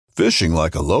Fishing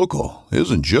like a local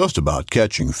isn't just about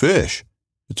catching fish.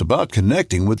 It's about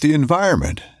connecting with the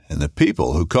environment and the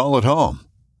people who call it home.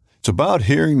 It's about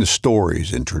hearing the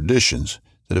stories and traditions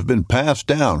that have been passed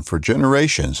down for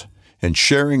generations and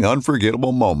sharing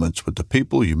unforgettable moments with the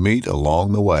people you meet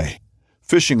along the way.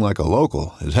 Fishing like a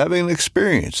local is having an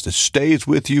experience that stays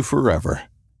with you forever.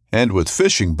 And with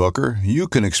Fishing Booker, you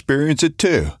can experience it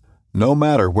too, no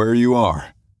matter where you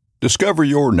are. Discover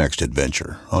your next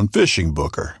adventure on Fishing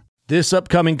Booker. This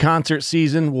upcoming concert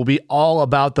season will be all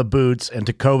about the boots, and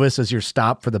Tecovas is your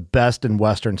stop for the best in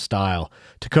Western style.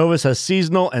 Tecovas has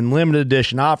seasonal and limited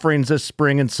edition offerings this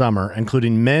spring and summer,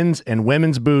 including men's and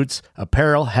women's boots,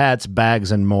 apparel, hats,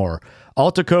 bags, and more.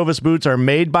 All Tecovas boots are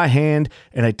made by hand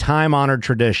in a time-honored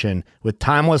tradition with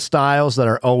timeless styles that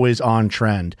are always on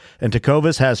trend. And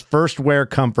Tecovas has first wear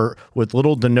comfort with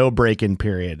little to no break-in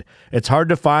period. It's hard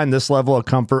to find this level of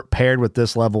comfort paired with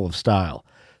this level of style.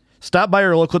 Stop by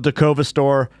your local Tecovas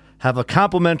store, have a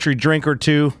complimentary drink or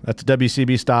two, that's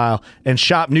WCB style, and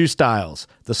shop new styles.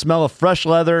 The smell of fresh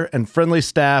leather and friendly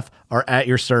staff are at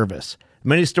your service.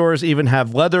 Many stores even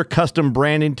have leather custom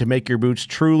branding to make your boots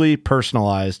truly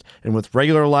personalized. And with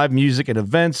regular live music and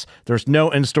events, there's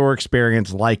no in-store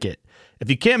experience like it.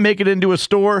 If you can't make it into a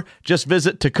store, just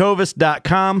visit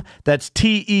tecovas.com. That's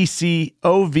TECOVAS.com.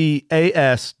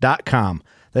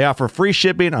 They offer free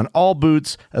shipping on all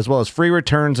boots, as well as free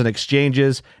returns and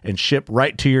exchanges, and ship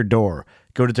right to your door.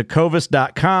 Go to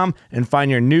tecovas.com and find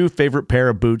your new favorite pair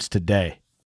of boots today.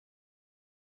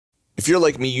 If you're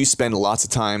like me, you spend lots of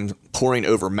time poring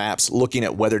over maps, looking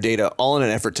at weather data, all in an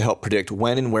effort to help predict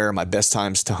when and where my best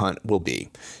times to hunt will be.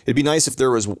 It'd be nice if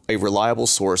there was a reliable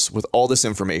source with all this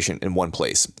information in one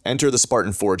place. Enter the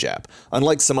Spartan Forge app.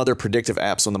 Unlike some other predictive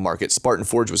apps on the market, Spartan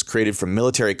Forge was created from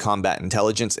military combat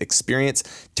intelligence experience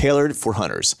tailored for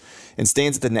hunters, and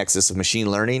stands at the nexus of machine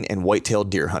learning and white-tailed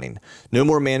deer hunting. No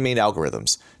more man-made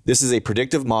algorithms. This is a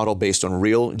predictive model based on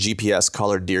real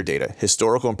GPS-collared deer data,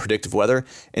 historical and predictive weather,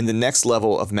 and the next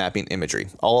level of mapping imagery,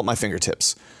 all at my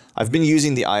fingertips. I've been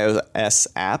using the iOS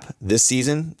app this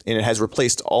season, and it has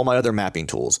replaced all my other mapping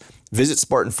tools. Visit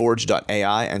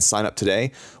SpartanForge.ai and sign up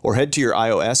today, or head to your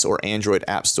iOS or Android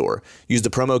app store. Use the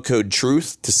promo code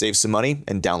TRUTH to save some money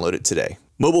and download it today.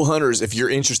 Mobile hunters, if you're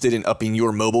interested in upping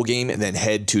your mobile game, then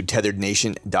head to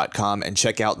tetherednation.com and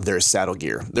check out their saddle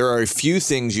gear. There are a few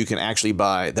things you can actually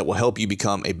buy that will help you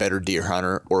become a better deer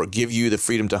hunter or give you the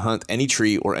freedom to hunt any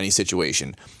tree or any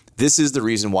situation. This is the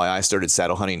reason why I started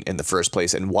saddle hunting in the first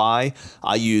place and why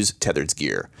I use Tethered's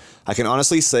gear. I can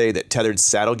honestly say that Tethered's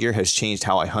saddle gear has changed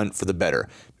how I hunt for the better.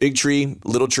 Big tree,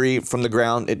 little tree, from the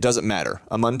ground, it doesn't matter.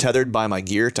 I'm untethered by my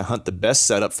gear to hunt the best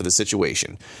setup for the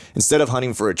situation, instead of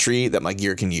hunting for a tree that my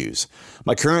gear can use.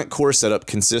 My current core setup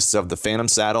consists of the Phantom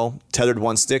saddle, Tethered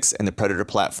 1-Sticks, and the Predator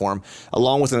platform,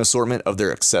 along with an assortment of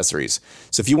their accessories.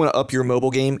 So if you want to up your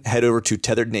mobile game, head over to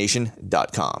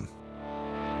tetherednation.com.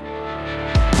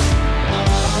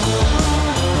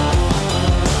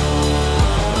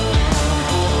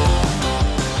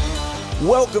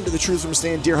 Welcome to the Truth from a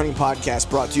Stand Deer Hunting Podcast,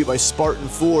 brought to you by Spartan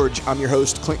Forge. I'm your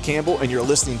host, Clint Campbell, and you're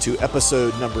listening to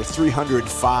episode number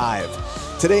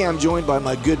 305. Today, I'm joined by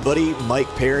my good buddy, Mike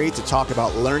Perry, to talk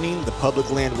about learning the public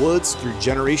land woods through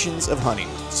generations of hunting.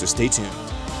 So stay tuned.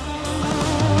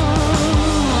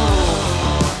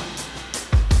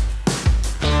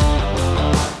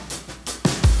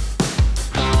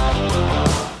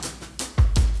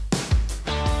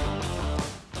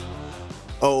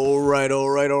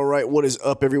 All right. What is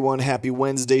up, everyone? Happy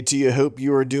Wednesday to you. Hope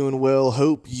you are doing well.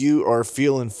 Hope you are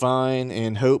feeling fine,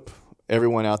 and hope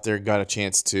everyone out there got a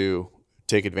chance to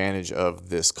take advantage of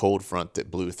this cold front that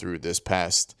blew through this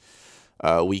past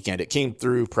weekend. It came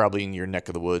through probably in your neck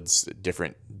of the woods at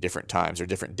different times or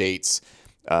different dates,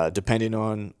 depending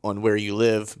on where you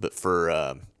live. But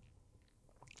for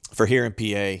here in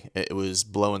PA, it was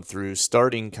blowing through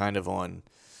starting kind of on,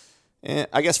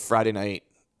 I guess, Friday night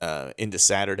into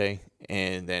Saturday.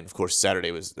 And then, of course, Saturday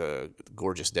was a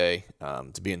gorgeous day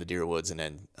to be in the deer woods. And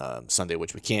then Sunday,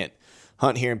 which we can't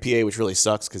hunt here in PA, which really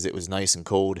sucks because it was nice and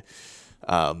cold.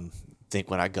 I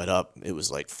think when I got up, it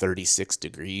was like 36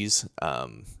 degrees,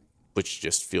 which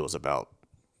just feels about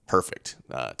perfect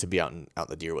to be out in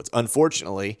the deer woods.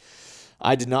 Unfortunately,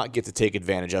 I did not get to take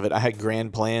advantage of it. I had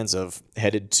grand plans of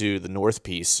headed to the North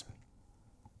Piece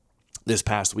this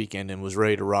past weekend and was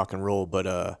ready to rock and roll,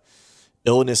 but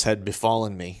illness had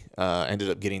befallen me. Ended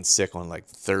up getting sick on like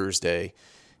Thursday,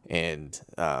 and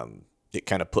it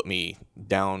kind of put me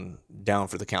down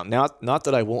for the count. Not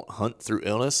that I won't hunt through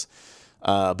illness,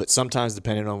 but sometimes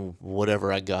depending on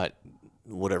whatever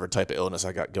type of illness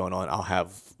I got going on, I'll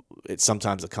have it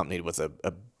sometimes accompanied with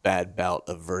a bad bout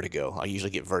of vertigo. I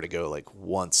usually get vertigo like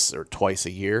once or twice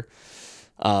a year,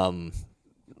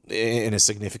 in a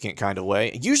significant kind of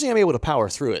way. Usually I'm able to power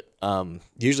through it.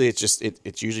 Usually it's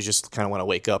usually just kind of when I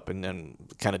wake up and then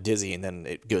kind of dizzy, and then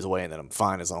it goes away, and then I'm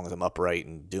fine as long as I'm upright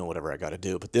and doing whatever I got to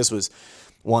do. But this was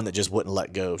one that just wouldn't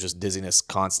let go, just dizziness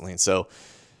constantly. And so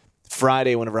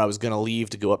Friday, whenever I was going to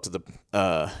leave to go up to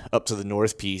the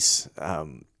North Piece,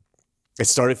 I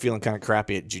started feeling kind of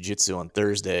crappy at jiu-jitsu on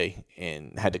Thursday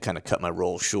and had to kind of cut my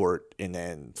roll short. And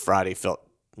then Friday felt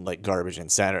like garbage,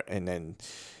 and Saturday, and then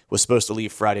was supposed to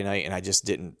leave Friday night, and I just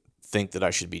didn't think that I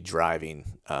should be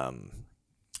driving,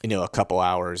 a couple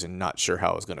hours, and not sure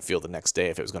how I was going to feel the next day,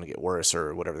 if it was going to get worse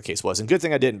or whatever the case was. And good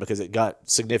thing I didn't, because it got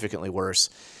significantly worse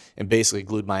and basically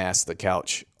glued my ass to the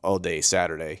couch all day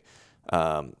Saturday,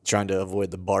 trying to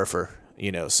avoid the barfer.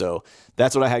 So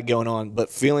that's what I had going on, but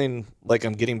feeling like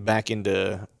I'm getting back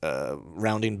into,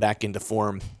 rounding back into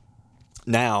form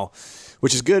now,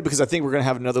 which is good, because I think we're going to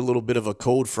have another little bit of a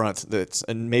cold front that's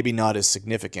maybe not as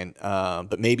significant,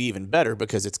 but maybe even better,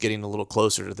 because it's getting a little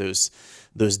closer to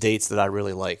those dates that I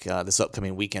really like. This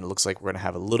upcoming weekend, it looks like we're going to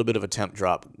have a little bit of a temp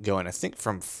drop going, I think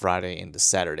from Friday into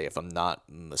Saturday, if I'm not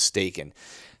mistaken.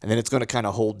 And then it's going to kind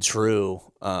of hold true,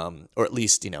 or at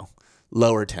least,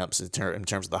 lower temps in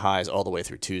terms of the highs all the way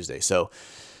through Tuesday. So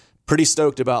pretty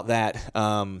stoked about that.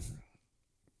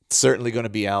 Certainly going to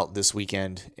be out this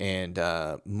weekend, and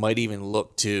might even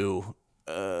look to,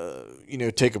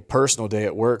 take a personal day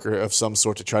at work or of some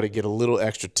sort to try to get a little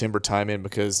extra timber time in,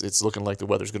 because it's looking like the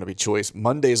weather's going to be choice.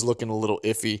 Monday's looking a little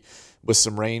iffy with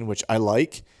some rain, which I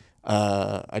like.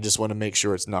 I just want to make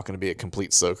sure it's not going to be a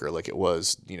complete soaker like it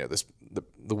was,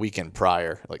 the weekend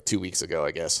prior, like 2 weeks ago,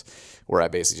 I guess, where I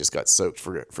basically just got soaked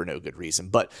for no good reason.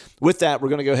 But with that, we're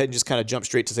going to go ahead and just kind of jump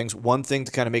straight to things. One thing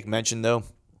to kind of make mention, though,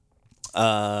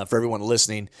 for everyone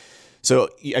listening. So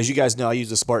as you guys know, I use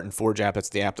the Spartan Forge app. It's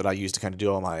the app that I use to kind of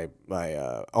do all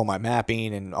my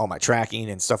mapping and all my tracking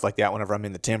and stuff like that. Whenever I'm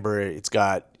in the timber, it's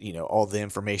got, all the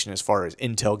information as far as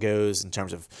intel goes, in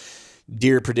terms of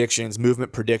deer predictions,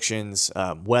 movement predictions,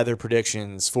 weather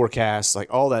predictions, forecasts,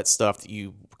 like all that stuff that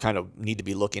you kind of need to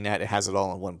be looking at. It has it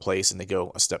all in one place, and they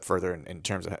go a step further in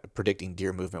terms of predicting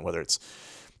deer movement, whether it's,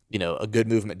 a good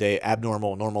movement day,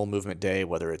 abnormal, normal movement day,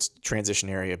 whether it's transition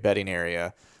area, bedding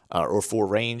area, or full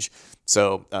range.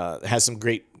 So it has some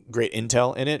great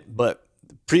intel in it, but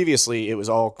previously it was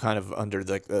all kind of under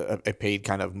a paid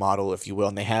kind of model, if you will.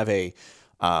 And they have an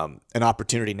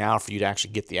opportunity now for you to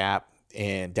actually get the app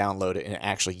and download it and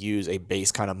actually use a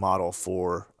base kind of model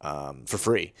for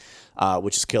free,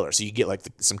 which is killer. So you get like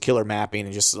some killer mapping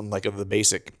and just some like of the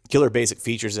basic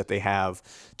features that they have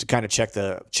to kind of check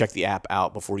the app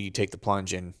out before you take the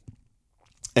plunge and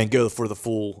go for the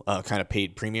full kind of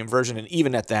paid premium version. And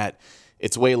even at that,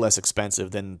 it's way less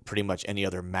expensive than pretty much any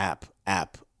other map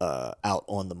app out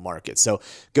on the market. So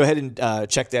go ahead and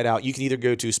check that out. You can either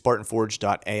go to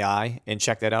spartanforge.ai and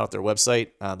check that out at their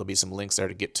website. There'll be some links there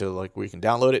to get to like where you can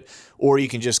download it, or you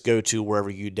can just go to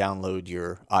wherever you download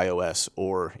your iOS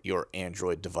or your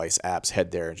Android device apps.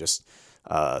 Head there and just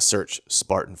search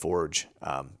Spartan Forge,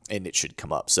 and it should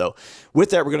come up. So with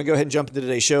that, we're going to go ahead and jump into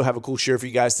today's show. Have a cool show for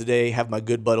you guys today. Have my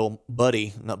good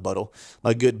buddy, Michael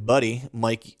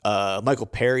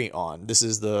Perry on.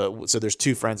 So there's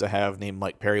two friends I have named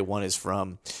Mike Perry. One is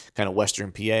from kind of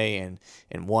Western PA, and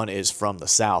one is from the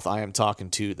South. I am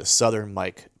talking to the Southern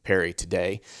Mike Perry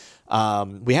today.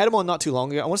 We had him on not too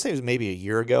long ago. I want to say it was maybe a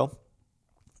year ago.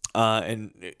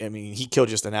 And I mean, he killed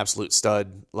just an absolute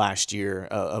stud last year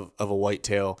of a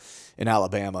whitetail in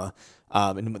Alabama.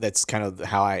 And that's kind of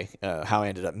how I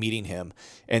ended up meeting him.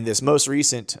 And this most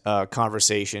recent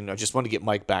conversation, I just wanted to get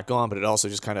Mike back on, but it also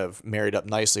just kind of married up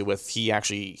nicely with, he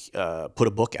actually put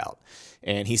a book out,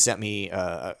 and he sent me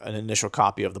an initial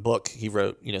copy of the book. He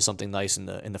wrote, something nice in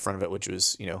the front of it, which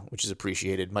is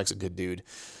appreciated. Mike's a good dude.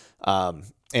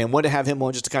 And wanted to have him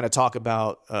on just to kind of talk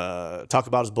about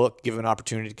his book, give him an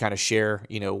opportunity to kind of share,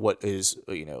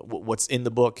 what's in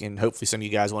the book, and hopefully some of you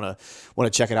guys want to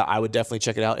check it out. I would definitely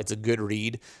check it out. It's a good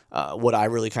read. What I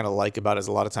really kind of like about it is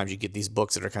a lot of times you get these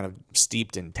books that are kind of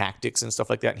steeped in tactics and stuff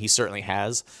like that, and he certainly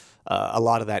has a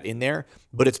lot of that in there.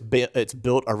 But it's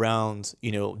built around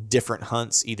different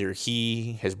hunts either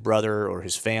he, his brother, or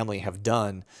his family have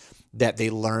done, that they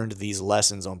learned these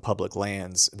lessons on public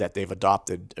lands that they've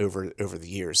adopted over the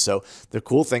years. So the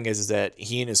cool thing is that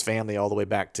he and his family, all the way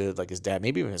back to like his dad,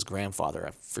 maybe even his grandfather,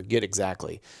 I forget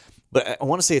exactly, but I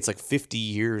want to say it's like 50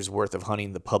 years worth of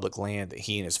hunting the public land that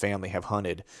he and his family have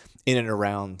hunted in and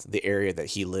around the area that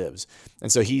he lives.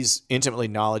 And so he's intimately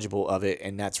knowledgeable of it,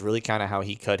 and that's really kind of how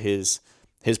he cut his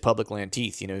public land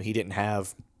teeth. He didn't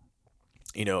have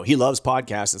he loves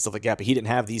podcasts and stuff like that, but he didn't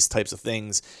have these types of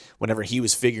things whenever he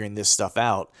was figuring this stuff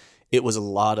out. It was a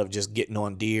lot of just getting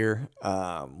on deer,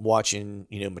 watching,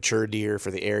 mature deer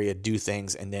for the area do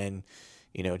things, and then,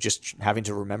 just having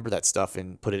to remember that stuff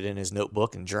and put it in his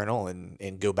notebook and journal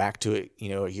and go back to it,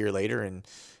 a year later.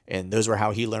 And those were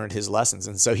how he learned his lessons.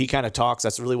 And so he kind of talks,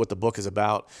 that's really what the book is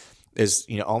about, is,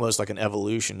 almost like an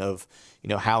evolution of,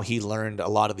 how he learned a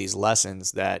lot of these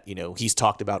lessons that, he's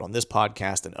talked about on this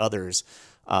podcast and others,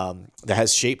 that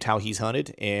has shaped how he's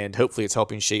hunted. And hopefully it's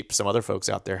helping shape some other folks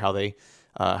out there, how they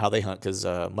hunt, because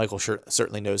Michael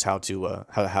certainly knows how to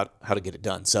get it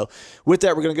done. So with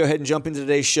that, we're going to go ahead and jump into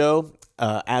today's show.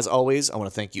 As always, I want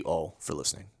to thank you all for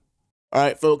listening. All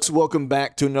right, folks, welcome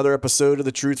back to another episode of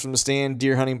the Truth from the Stand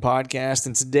Deer Hunting Podcast.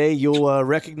 And today you'll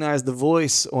recognize the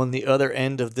voice on the other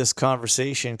end of this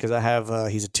conversation, because I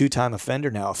have he's a two-time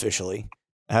offender now officially.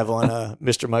 I have on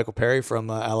Mr. Michael Perry from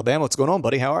Alabama. What's going on,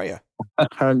 buddy? How are you?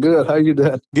 Good. How you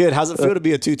doing? Good. How's it feel to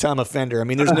be a two-time offender? I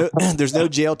mean, there's no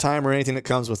jail time or anything that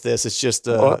comes with this. It's just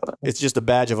a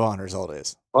badge of honor is all it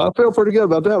is. Well, I feel pretty good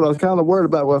about that, but I was kind of worried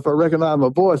about if I recognize my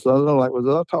voice. I don't know, like, was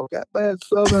I talk that bad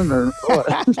Southern or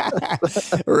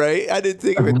what? Right. I didn't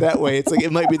think of it that way. It's like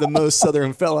it might be the most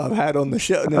Southern fella I've had on the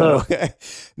show. No,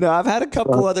 I've had a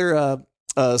couple other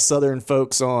Southern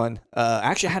folks on.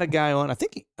 Actually, I had a guy on,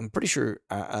 I'm pretty sure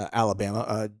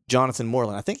Alabama, Jonathan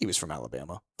Moreland. I think he was from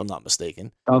Alabama, if I'm not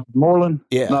mistaken. Moreland?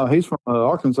 Yeah. No, he's from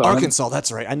Arkansas. Arkansas,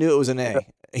 that's right. I knew it was an A.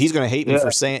 He's going to hate me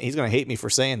for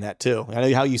saying that too. I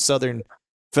know how you Southern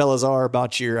fellas are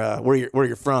about your where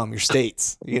you're from, your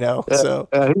states, So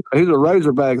he's a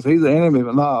Razorback. So he's an enemy,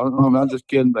 but no, I'm just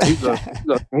kidding. But he's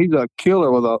a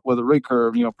killer with a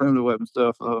recurve, primitive weapon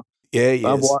stuff. Yeah, he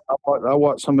is. I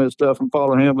watched some of his stuff and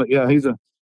follow him, but yeah, he's a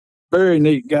very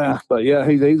neat guy. But yeah,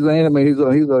 he's an enemy. He's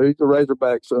a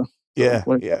Razorback. So yeah.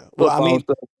 Well, I mean,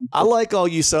 I like all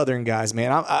you Southern guys,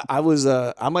 man.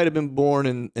 I might have been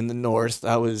born in the North.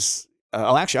 I was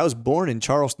born in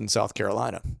Charleston, South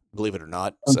Carolina, believe it or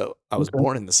not. So I was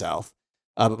born in the South,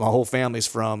 but my whole family's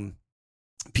from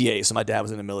PA. So my dad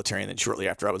was in the military, and then shortly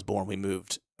after I was born, we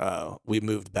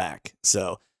moved back.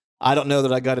 So I don't know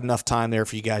that I got enough time there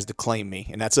for you guys to claim me,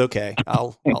 and that's okay.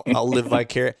 I'll live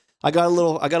vicarious. I got a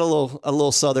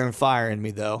little Southern fire in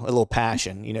me though, a little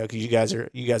passion, because you guys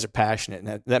are passionate,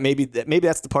 and that maybe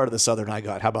that's the part of the Southern I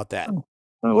got. How about that?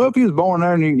 Well, if he was born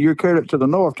there and you carried it to the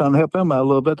North, trying to help him out a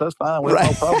little bit, that's fine. We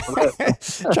have no problem with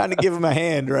that. Trying to give him a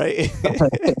hand, right?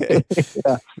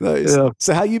 Yeah. Nice. Yeah.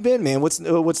 So how you been, man? What's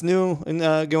new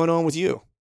and going on with you?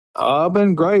 I've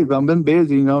been great. I've been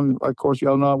busy. Of course,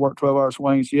 y'all know I work 12-hour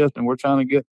swing shifts, and we're trying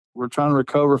to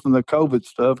recover from the COVID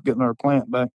stuff, getting our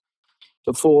plant back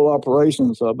to full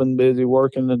operation. So I've been busy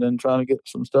working and then trying to get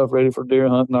some stuff ready for deer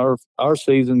hunting. Our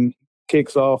season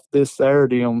kicks off this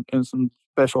Saturday in some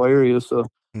special areas. So,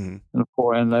 and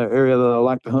the area that I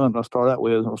like to hunt, I'll start out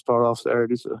with. I'll start off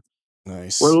Saturday. So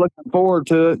nice. We're looking forward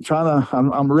to it.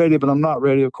 I'm ready, but I'm not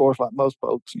ready, of course, like most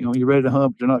folks. You're ready to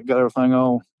hunt, but you're not got everything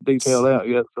all detailed out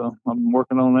yet. So I'm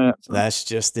working on that. So. That's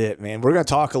just it, man. We're going to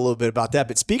talk a little bit about that.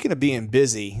 But speaking of being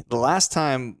busy, the last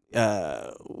time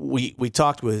we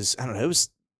talked was, I don't know, it was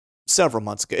several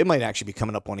months ago. It might actually be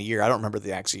coming up on a year. I don't remember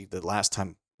the last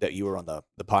time that you were on the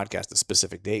podcast, the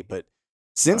specific date. But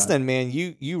since then, man,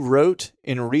 you wrote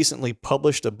and recently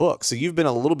published a book. So you've been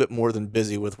a little bit more than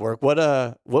busy with work. What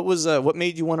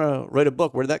made you want to write a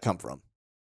book? Where did that come from?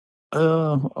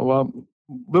 Well,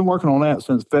 I've been working on that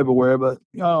since February, but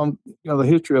the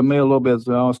history of me a little bit.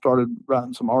 So I started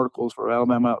writing some articles for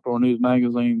Alabama Outdoor News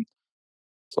magazine.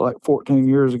 So like 14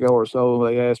 years ago or so,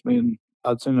 they asked me, and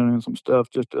I'd send them in some stuff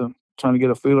just to trying to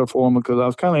get a feeler for them because I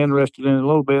was kind of interested in it a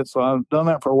little bit. So I've done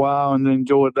that for a while and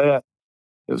enjoyed that.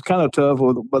 It was kind of tough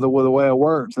with the way it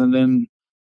works. And then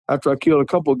after I killed a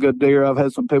couple of good deer, I've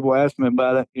had some people ask me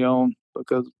about it,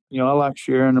 because, I like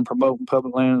sharing and promoting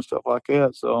public land and stuff like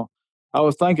that. So I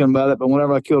was thinking about it, but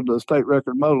whenever I killed the state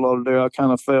record muzzleloader deer, I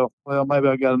kind of felt, well, maybe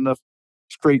I got enough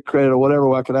street credit or whatever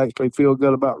where I could actually feel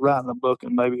good about writing a book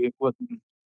and maybe it wouldn't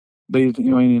be,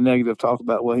 any negative talk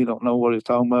about, well, he don't know what he's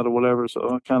talking about or whatever.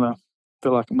 So I kind of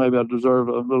feel like maybe I deserve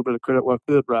a little bit of credit where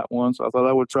I could write one. So I thought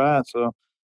I would try it. So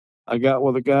I got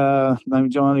with a guy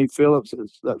named John E. Phillips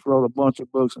that's wrote a bunch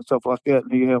of books and stuff like that,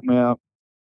 and he helped me out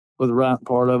with the writing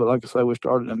part of it. Like I say, we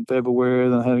started in February,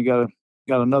 then I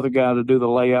got another guy to do the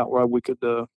layout where we could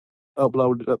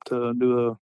upload it up to do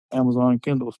the Amazon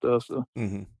Kindle stuff. So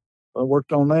I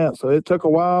worked on that. So it took a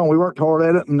while, and we worked hard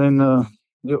at it, and then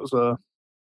it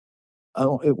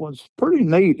was pretty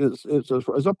neat. It's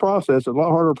a process, a lot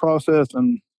harder process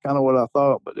than kind of what I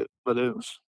thought, but it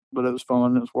was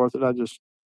fun. It was worth it.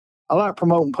 I like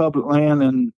promoting public land,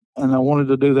 and I wanted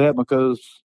to do that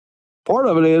because part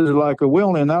of it is like we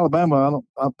only in Alabama,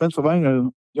 Pennsylvania,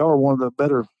 y'all are one of the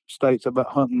better states about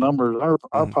hunting numbers.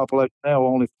 Our population now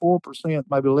only 4%,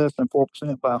 maybe less than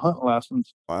 4% by hunting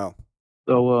license. Wow.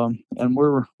 So and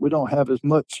we don't have as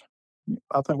much.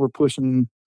 I think we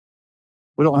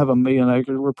don't have 1,000,000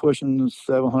 acres. We're pushing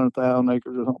 700,000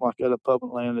 acres or something like that of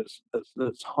public land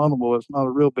that's huntable. It's not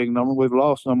a real big number. We've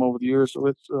lost some over the years, so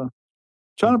it's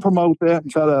trying to promote that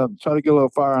and try to get a little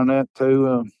fire on that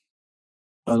too.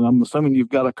 And I'm assuming you've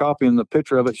got a copy, and the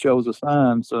picture of it shows a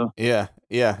sign. So yeah.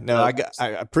 No, I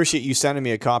appreciate you sending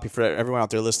me a copy for everyone out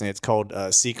there listening. It's called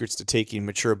 "Secrets to Taking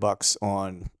Mature Bucks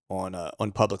on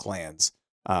Public Lands."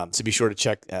 So be sure to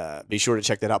check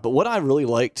that out. But what I really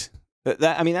liked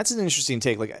that's an interesting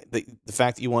take. Like the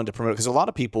fact that you wanted to promote it, because a lot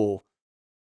of people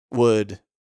would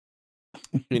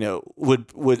not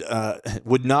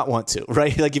want to,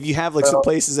 right? Like if you have like some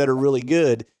places that are really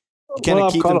good, you kind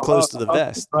of keep them close to the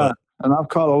vest. Right. And I've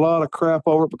caught a lot of crap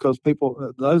over it because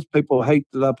those people hate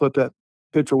that I put that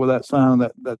picture with that sign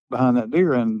that behind that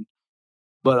deer.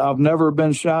 But I've never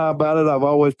been shy about it. I've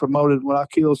always promoted when I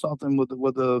kill something with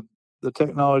the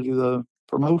technology, the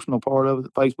promotional part of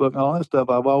it, Facebook and all that stuff.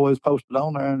 I've always posted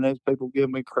on there, and there's people give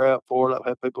me crap for it. I've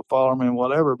had people follow me and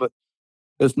whatever, but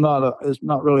it's not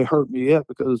really hurt me yet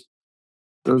because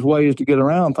there's ways to get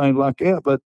around things like that.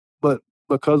 But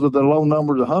because of the low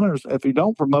numbers of hunters, if you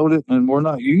don't promote it and we're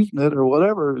not using it or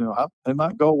whatever, it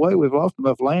might go away. We've lost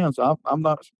enough land, so I'm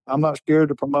not scared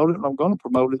to promote it, and I'm going to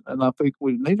promote it. And I think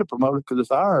we need to promote it because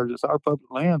it's ours. It's our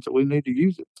public land, so we need to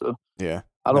use it. So yeah,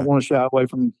 I don't want to shy away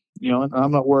from and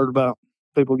I'm not worried about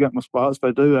people getting my spots. If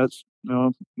they do, that's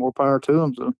more power to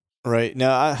them. So right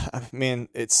now, I mean,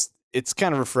 it's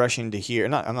kind of refreshing to hear.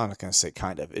 I'm not going to say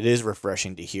kind of. It is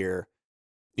refreshing to hear,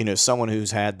 someone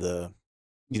who's had the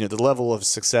level of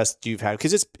success that you've had,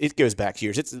 because it goes back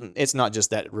years. It's not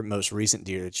just that most recent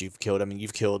deer that you've killed. I mean,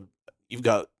 you've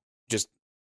got just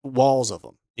walls of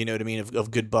them. You know what I mean?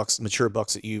 Of good bucks, mature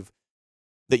bucks that you've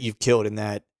killed, and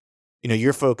that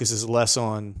your focus is less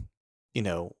on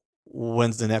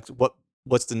what's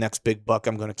the next big buck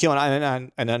I'm going to kill,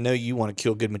 and I know you want to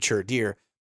kill good mature deer,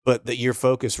 but that your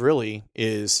focus really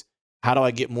is how do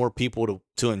I get more people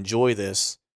to enjoy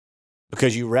this,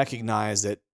 because you recognize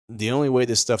that the only way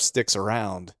this stuff sticks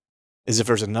around is if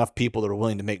there's enough people that are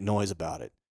willing to make noise about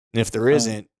it. And if there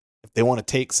isn't, if they want to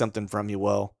take something from you,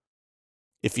 well,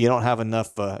 if you don't have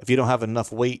enough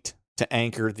weight to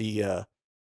anchor the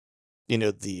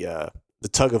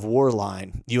tug of war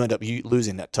line, you end up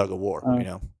losing that tug of war.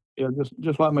 Yeah,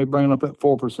 just like me bringing up that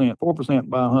 4%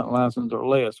 buy a hunting license or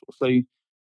less. We'll see.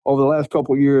 Over the last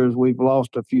couple of years, we've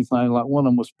lost a few things. Like one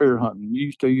of them was spear hunting.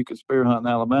 You could spear hunt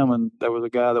in Alabama, and there was a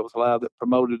guy that was allowed that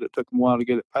promoted it. It took him a while to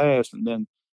get it passed, and then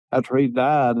after he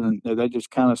died, and they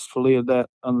just kind of slid that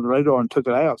under the radar and took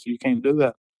it out. So you can't do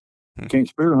that. You can't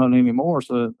spear hunt anymore.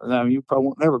 So you probably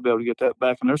won't never be able to get that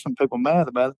back. And there's some people mad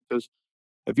about it because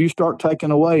if you start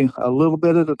taking away a little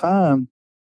bit at a time,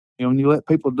 when you let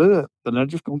people do it, then they're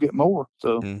just going to get more.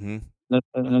 So. Mm-hmm.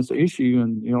 And that's the issue.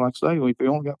 And like I say, if you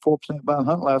only got 4% buying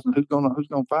hunting license, who's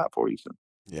gonna fight for you? So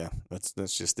yeah, that's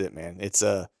just it, man. It's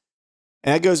and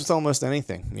that goes with almost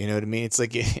anything. You know what I mean? It's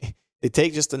like it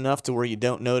takes just enough to where you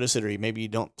don't notice it, or maybe you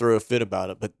don't throw a fit about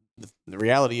it. But the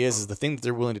reality is the thing that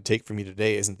they're willing to take from you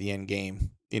today isn't the end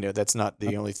game. That's not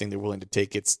the only thing they're willing to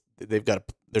take. There's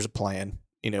a plan.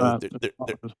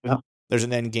 There's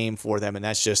an end game for them, and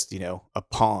that's just a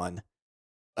pawn.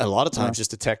 A lot of times,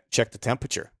 just to check the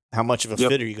temperature. How much of a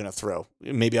fit are you going to throw?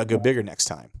 Maybe I'll go bigger next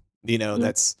time.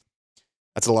 That's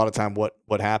a lot of time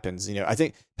what happens. I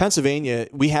think Pennsylvania,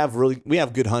 we have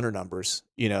good hunter numbers,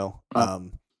 and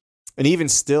even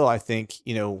still, I think,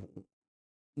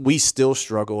 we still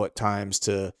struggle at times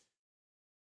to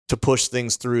push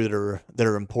things through that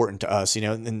are important to us,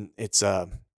 and it's,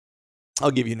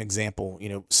 I'll give you an example,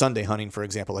 Sunday hunting, for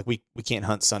example, like we can't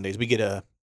hunt Sundays.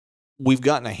 We've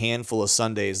gotten a handful of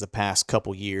Sundays the past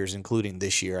couple years, including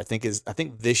this year. I think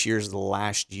this year is the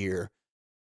last year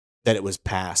that it was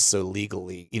passed. So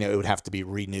legally, it would have to be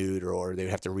renewed, or they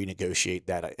would have to renegotiate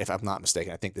that. If I'm not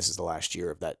mistaken, I think this is the last year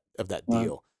of that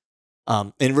deal.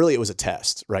 And really, it was a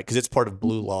test, right? Because it's part of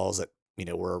blue laws that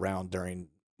were around during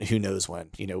who knows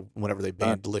when. Whenever they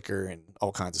banned liquor and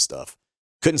all kinds of stuff.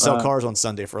 Couldn't sell cars on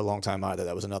Sunday for a long time either.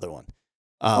 That was another one.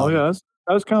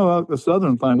 That's kind of like the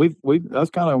southern thing. We that's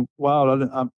kind of wild.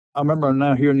 I remember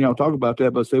now hearing y'all talk about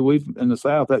that, but see, we've in the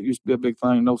South that used to be a big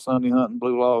thing. No Sunday hunting,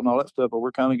 blue law, and all that stuff. But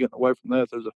we're kind of getting away from that.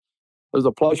 There's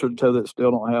a place or two that still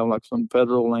don't have like some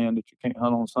federal land that you can't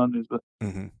hunt on Sundays. But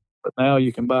But now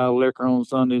you can buy liquor on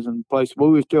Sundays in places.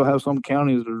 Well, we still have some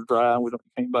counties that are dry. We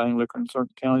can't buy any liquor in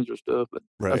certain counties or stuff. But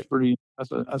Right.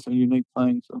 that's a unique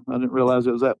thing. So I didn't realize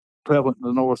it was that prevalent in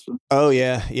the north. So. Oh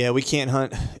yeah. We can't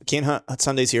hunt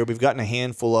Sundays here. We've gotten a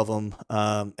handful of them,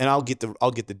 and I'll get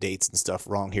the dates and stuff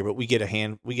wrong here, but we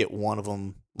get one of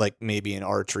them like maybe in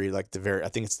archery, like I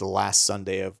think it's the last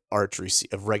Sunday of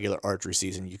regular archery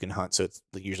season you can hunt. So it's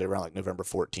usually around like November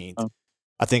 14th. Oh.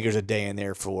 I think there's a day in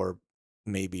there for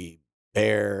maybe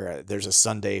bear. There's a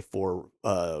Sunday for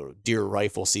deer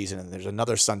rifle season, and there's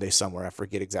another Sunday somewhere. I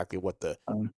forget exactly what the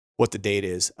date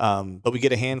is. But we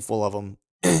get a handful of them.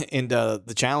 And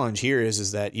the challenge here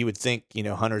is that you would think,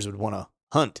 hunters would want to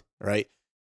hunt, right?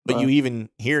 But you even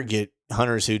here get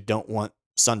hunters who don't want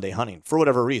Sunday hunting for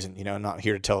whatever reason. I'm not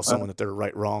here to tell someone that they're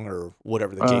right, wrong, or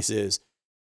whatever the case is.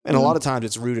 And a lot of times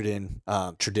it's rooted in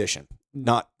tradition,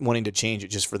 not wanting to change it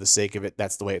just for the sake of it.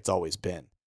 That's the way it's always been.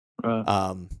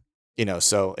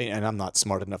 So, and I'm not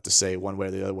smart enough to say one way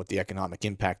or the other what the economic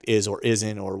impact is or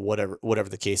isn't, or whatever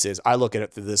the case is. I look at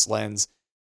it through this lens.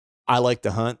 I like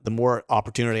to hunt. The more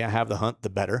opportunity I have to hunt, the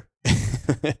better.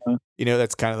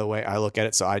 That's kind of the way I look at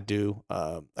it. So I do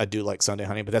like Sunday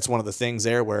hunting, but that's one of the things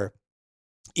there where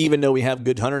even though we have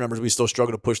good hunter numbers, we still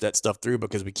struggle to push that stuff through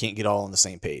because we can't get all on the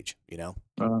same page, Yeah,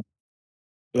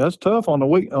 it's tough on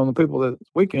the people that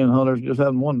weekend hunters just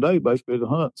having one day basically to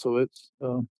hunt. So it's,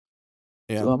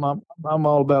 yeah. So I'm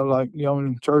all about like,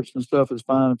 church and stuff is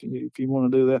fine if you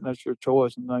want to do that, and that's your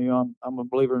choice. And I'm a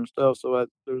believer in stuff, so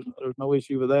there's no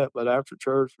issue with that. But after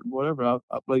church or whatever, I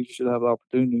believe you should have the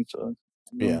opportunity. So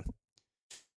yeah,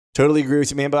 totally agree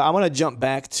with you, man. But I want to jump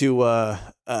back to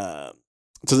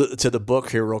the book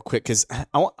here real quick because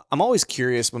I'm always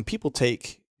curious when people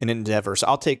take an endeavor. So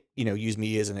I'll take use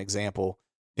me as an example.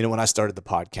 When I started the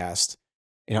podcast,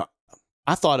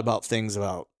 I thought about things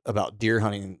about deer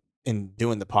hunting in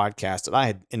doing the podcast that I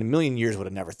had in a million years would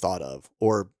have never thought of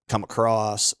or come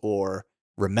across or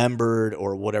remembered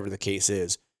or whatever the case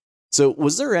is. So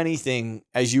was there anything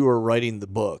as you were writing the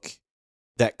book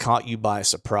that caught you by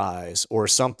surprise or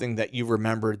something that you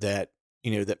remembered that,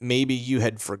 that maybe you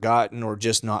had forgotten or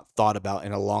just not thought about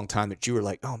in a long time that you were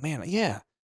like, oh man, yeah,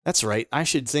 that's right. I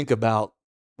should think about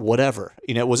whatever,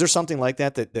 was there something like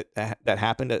that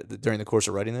happened during the course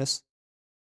of writing this?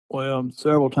 Well,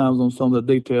 several times on some of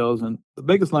the details, and the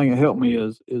biggest thing that helped me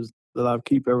is that I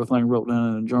keep everything wrote down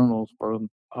in the journals from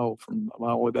all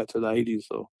the way back to the 80s.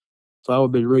 So I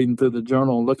would be reading through the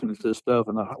journal and looking at this stuff,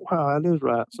 and wow, that is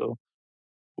right. So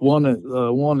one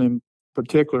in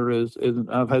particular is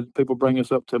I've had people bring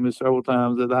this up to me several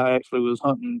times that I actually was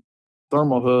hunting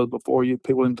thermal hubs before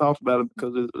people even talked about it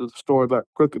because it's a story about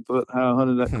crooked-foot, how I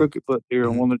hunted that crooked-foot deer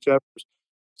in one of the chapters.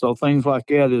 So things like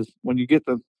that is when you get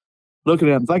to looking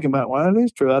at it and thinking about, well, that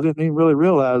is true. I didn't even really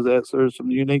realize that. So there's some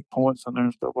unique points in there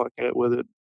and stuff like that with it.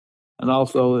 And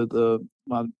also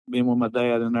being with my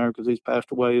dad in there because he's passed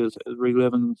away is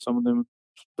reliving some of them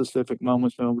specific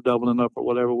moments, doubling up or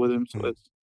whatever with him. So it's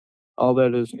all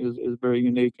that is very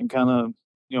unique and kind of,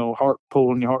 heart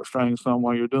pulling your heartstrings some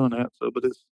while you're doing that. So, but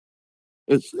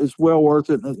it's well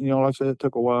worth it. Like I said, it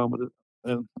took a while, but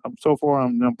I'm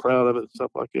proud of it and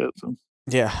stuff like that. So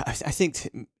yeah, I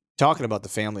think talking about the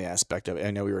family aspect of it,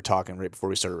 I know we were talking right before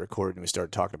we started recording, we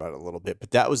started talking about it a little bit, but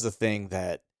that was the thing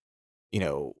that,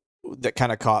 that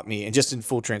kind of caught me. And just in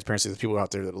full transparency, the people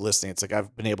out there that are listening, it's like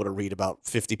I've been able to read about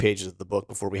 50 pages of the book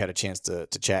before we had a chance to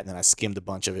chat, and then I skimmed a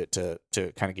bunch of it to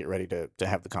kind of get ready to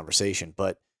have the conversation.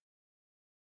 But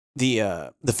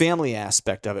the family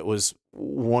aspect of it was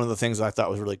one of the things that I thought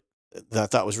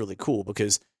was really cool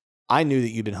because I knew that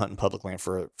you'd been hunting public land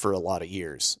for a lot of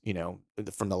years,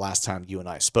 from the last time you and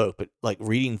I spoke, but like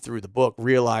reading through the book,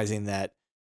 realizing that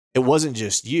it wasn't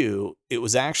just you, it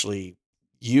was actually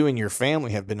you and your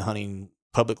family have been hunting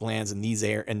public lands in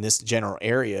this general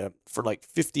area for like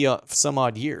 50 some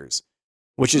odd years,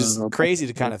 which is crazy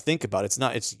to kind of think about.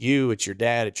 It's you, it's your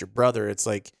dad, it's your brother. It's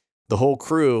like the whole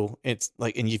crew. It's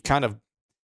like, and you've kind of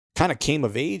came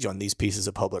of age on these pieces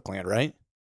of public land, right?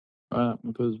 Right,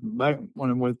 because back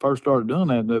when we first started doing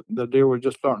that, the deer were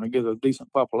just starting to get a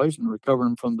decent population,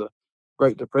 recovering from the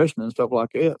Great Depression and stuff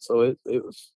like that. So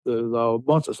there's a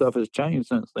bunch of stuff has changed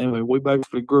since then. We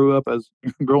basically grew up as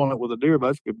growing up with a deer,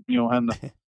 basically, having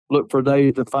to look for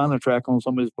days to find a track on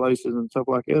some of these places and stuff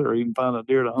like that, or even find a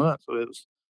deer to hunt. So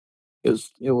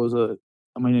it was a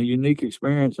unique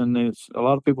experience, and it's a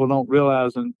lot of people don't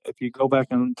realize. And if you go back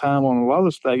in time on a lot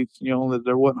of states, that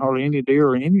there wasn't hardly any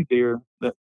deer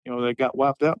that they got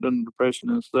wiped out during the Depression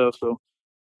and stuff. So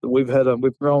we've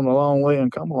grown a long way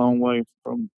and come a long way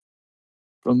from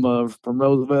from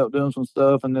Roosevelt doing some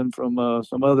stuff, and then from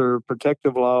some other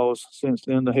protective laws since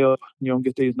then to help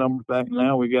get these numbers back.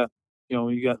 Now we got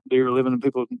you got deer living in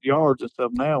people's yards and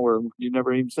stuff now where you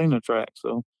never even seen a track.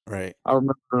 So Right. I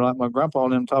remember like my grandpa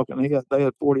and them talking. They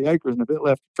had 40 acres, and if it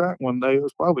left the track one day, it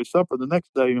was probably supper the next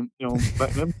day.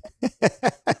 Back then.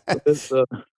 It's,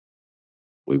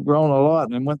 we've grown a lot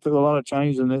and went through a lot of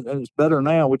change, and it's better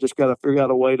now. We just got to figure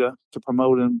out a way to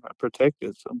promote and protect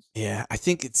it. So Yeah, I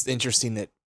think it's interesting that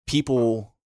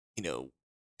people,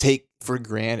 take for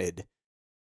granted,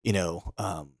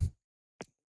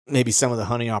 maybe some of the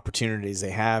hunting opportunities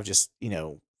they have. Just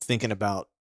thinking about,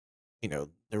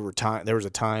 there was a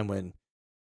time when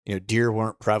deer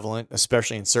weren't prevalent,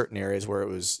 especially in certain areas where it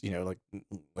was like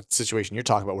the situation you're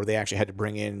talking about, where they actually had to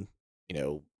bring in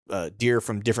deer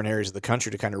from different areas of the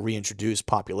country to kind of reintroduce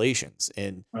populations,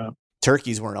 and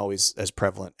turkeys weren't always as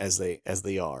prevalent as they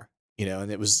are.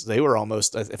 And they were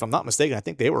almost, if I'm not mistaken, I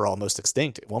think they were almost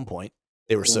extinct at one point.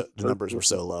 The numbers were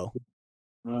so low.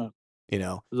 Right.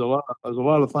 There's a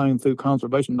lot of things through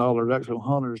conservation dollars, actual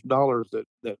hunters dollars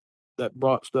that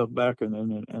brought stuff back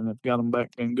and have got them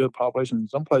back in good population. In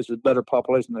some places, better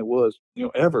population than it was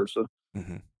ever. So,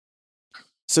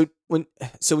 so when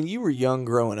you were young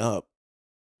growing up,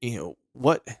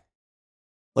 what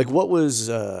was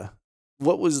the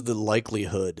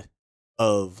likelihood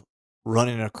of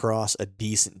running across a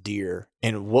decent deer,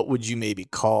 and what would you maybe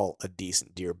call a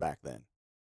decent deer back then?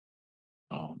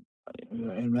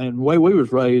 And the way we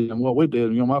was raised and what we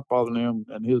did, my father and him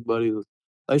and his buddies,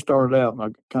 they started out, and I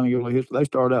kind of give a little history, they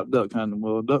started out duck hunting.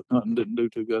 Well, duck hunting didn't do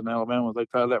too good in Alabama. They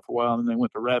tried that for a while, and then they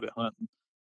went to rabbit hunting.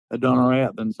 They done all right.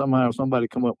 Then somehow somebody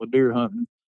come up with deer hunting.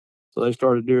 So they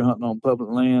started deer hunting on public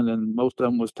land, and most of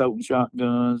them was toting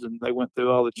shotguns, and they went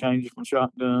through all the changes from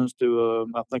shotguns to,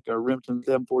 I think a Remington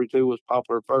 742 was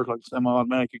popular first, like a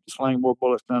semi-automatic. You could sling more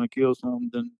bullets trying to kill something.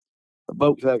 Then the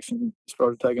boat action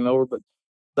started taking over, but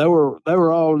they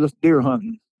were all just deer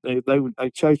hunting. They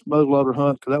chased muzzleloader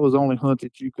hunt because that was the only hunt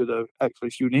that you could actually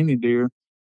shoot any deer.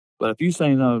 But if you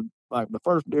seen like the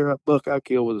first deer buck I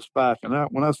killed was a spike, and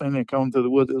when I seen it coming through the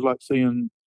woods, it was like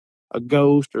seeing a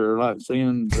ghost or like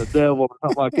seeing the devil or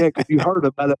something like that, because you heard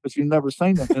about it but you never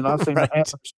seen it. And I seen the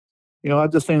antlers. I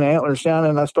just seen the antlers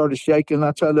shining, and I started shaking.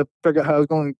 I tried to figure out how I was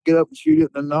going to get up and shoot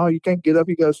it, and no, you can't get up.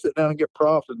 You got to sit down and get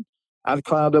props. And I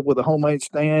climbed up with a homemade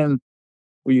stand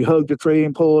where you hug the tree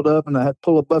and pull it up, and I had to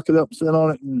pull a bucket up and sit on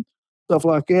it and stuff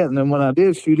like that. And then when I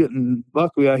did shoot it, and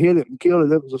luckily I hit it and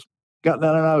killed it, it was just got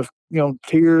down there and I was,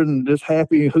 tearing and just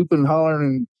happy, hooping and hollering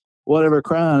and whatever,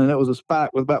 crying. And it was a spike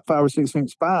with about 5 or 6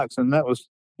 inch spikes. And that was,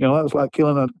 that was like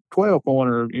killing a 12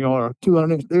 pointer, or a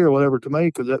 200-inch deer or whatever to me,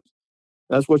 because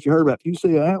that's what you heard about. If you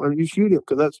see an antler, you shoot it,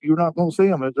 because you're not going to see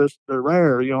them. It's just, they're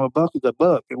rare. A buck is a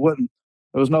buck. There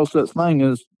was no such thing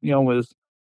as, as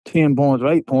 10 points or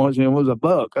 8 points. It was a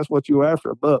buck. That's what you were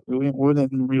after, a buck. We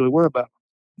didn't really worry about,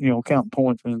 counting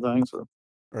points or anything. So,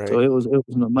 right. So it was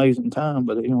an amazing time,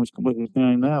 but it's completely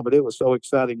changed now. But it was so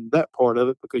exciting, that part of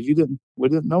it, because we didn't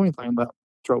know anything about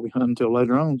trophy hunting until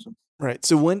later on. So. Right.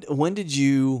 So when did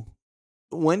you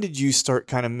start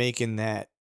kind of making that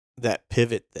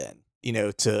pivot then?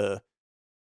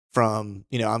 From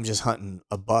I'm just hunting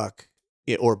a buck,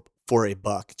 or for a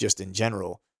buck just in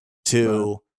general,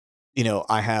 to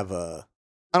I have I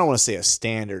don't want to say a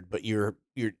standard, but you're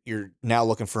now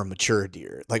looking for a mature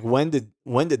deer. Like when did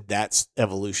that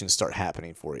evolution start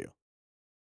happening for you?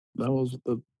 That was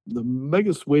the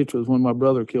biggest switch was when my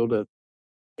brother killed that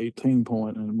 18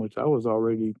 point, in which I was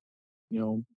already,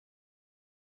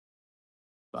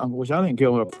 which I didn't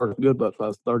kill my first good buck till I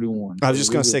was 31. I was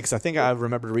just going to say, because I think I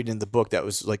remember reading in the book that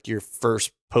was like your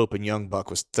first Pope and Young buck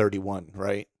was 31,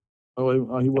 right?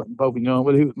 Oh, he wasn't Pope and Young,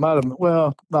 but he might have.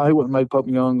 Well, no, he wasn't made Pope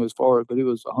and Young as far as, but he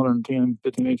was 110,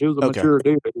 15 inches. He was a mature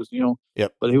deer. It was,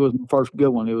 Yep. But he was the first good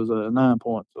one. It was a 9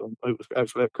 point, so it was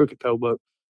actually a crooked toe buck.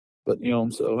 But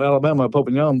so Alabama Pope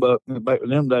and Young buck back in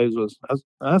them days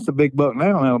that's a big buck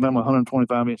now in Alabama,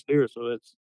 125-inch deer.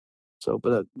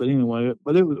 But anyway,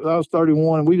 I was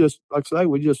 31, and we just, like I say,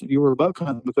 you were buck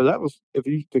hunting, because that was, if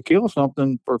you to kill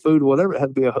something for food or whatever, it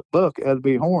had to be a buck. It had to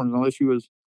be horns, unless you was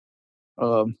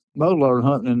muzzleloader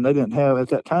hunting, and they didn't have, at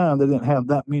that time, they didn't have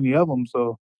that many of them.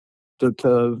 So to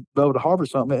be able to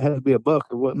harvest something, it had to be a buck.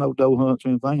 There wasn't no doe hunts or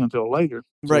anything until later.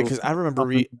 Right, because I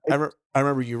remember I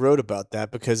remember you wrote about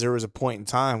that, because there was a point in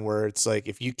time where it's like,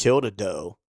 if you killed a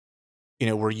doe,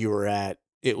 where you were at,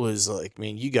 it was like,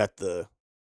 man, you got the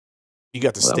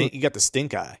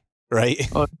stink eye, right?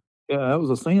 Yeah, that was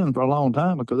a sin for a long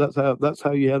time, because that's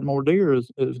how you had more deer is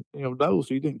does.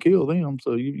 So you didn't kill them,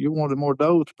 so you wanted more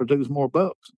does to produce more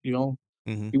bucks.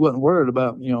 You wasn't worried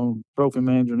about, trophy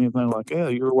managing or anything like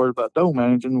that. You were worried about doe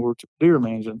managing or deer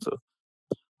managing. So,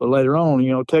 but later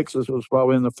on, Texas was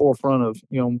probably in the forefront of,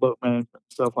 buck management and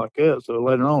stuff like that. So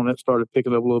later on, that started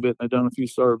picking up a little bit, and they done a few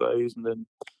surveys. And then,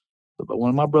 but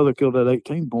when my brother killed that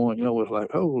 18 point, it was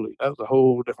like, holy, that was a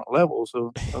whole different level.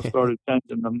 So I started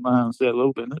changing the mindset a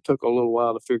little bit, and it took a little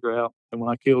while to figure out. And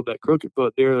when I killed that crooked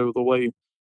foot deer, there was the way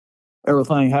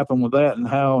everything happened with that, and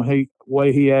how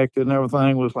way he acted and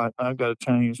everything was like, I got to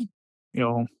change,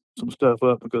 some stuff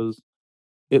up, because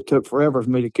it took forever for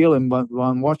me to kill him, but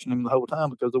I'm watching him the whole time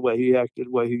because of the way he acted,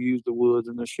 the way he used the woods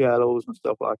and the shadows and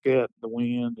stuff like that, the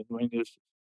wind. And it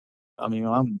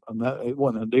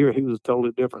wasn't a deer. He was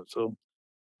totally different. So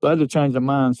I had to change the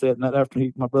mindset. And that after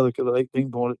my brother killed an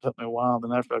 18 point, it took me a while.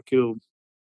 Then after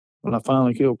when I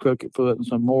finally killed Crooked Foot and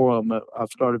some more of them, I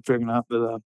started figuring out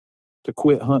that to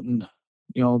quit hunting,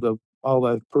 all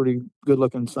that pretty good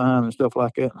looking sign and stuff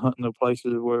like that, hunting the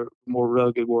places where more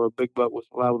rugged, where a big buck was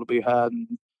allowed to be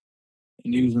hiding,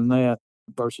 and using that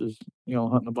versus,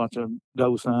 hunting a bunch of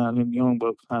doe sign and young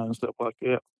buck sign and stuff like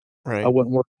that. Right. I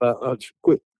wouldn't worry about, I'd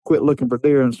quit looking for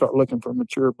deer and start looking for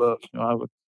mature bucks.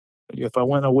 If I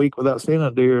went a week without seeing a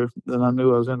deer, then I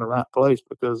knew I was in the right place,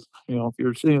 because, if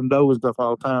you're seeing doe and stuff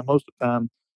all the time, most of the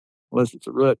time, unless it's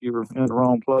a rut, you're in the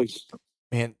wrong place.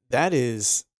 Man, that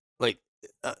is like,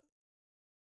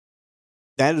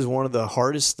 that is one of the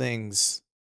hardest things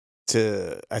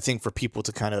I think, for people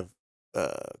to kind of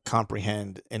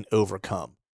comprehend and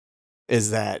overcome,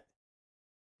 is that,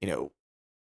 and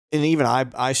even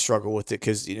I struggle with it,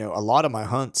 because, a lot of my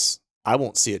hunts, I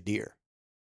won't see a deer,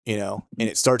 and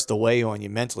it starts to weigh on you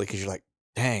mentally, because you're like,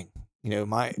 dang,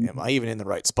 am I even in the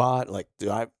right spot? Like, do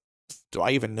I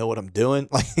even know what I'm doing?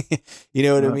 Like, you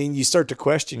know what I mean? You start to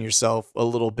question yourself a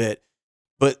little bit,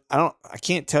 but I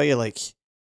can't tell you, like,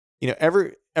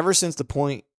 ever since the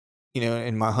point,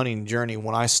 in my hunting journey,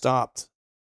 when I stopped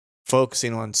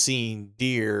focusing on seeing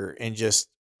deer and just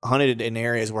hunted in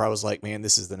areas where I was like, man,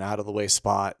 this is an out of the way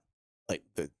spot. Like,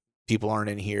 the people aren't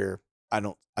in here.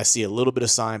 I see a little bit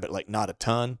of sign, but like not a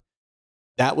ton.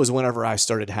 That was whenever I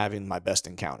started having my best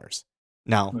encounters.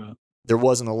 Now, there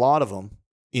wasn't a lot of them,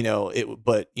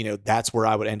 but that's where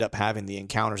I would end up having the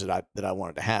encounters that I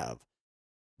wanted to have.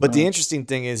 But the interesting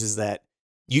thing is that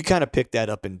you kind of picked that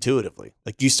up intuitively.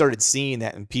 Like, you started seeing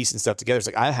that and piecing stuff together. It's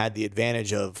like, I had the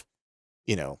advantage of,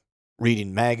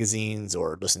 reading magazines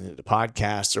or listening to the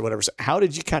podcasts or whatever. So how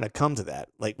did you kind of come to that?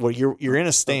 Like, where you're in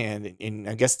a stand, and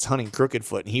I guess it's hunting Crooked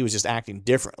Foot, and he was just acting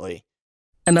differently.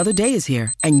 Another day is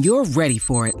here, and you're ready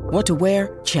for it. What to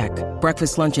wear? Check.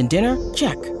 Breakfast, lunch, and dinner?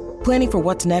 Check. Planning for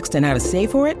what's next and how to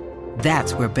save for it?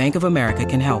 That's where Bank of America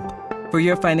can help. For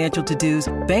your financial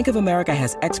to-dos, Bank of America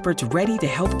has experts ready to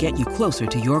help get you closer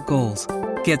to your goals.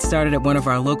 Get started at one of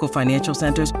our local financial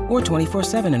centers or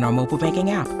 24/7 in our mobile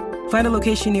banking app. Find a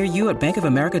location near you at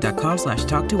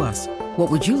bankofamerica.com/talktous. What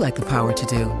would you like the power to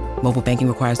do? Mobile banking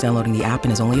requires downloading the app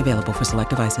and is only available for select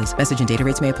devices. Message and data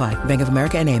rates may apply. Bank of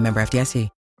America N.A., member FDIC.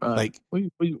 Like, we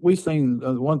seen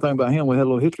one thing about him. We had a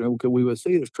little history, because we would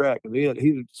see his track, and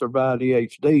he survived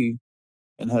EHD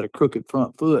and had a crooked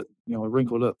front foot, a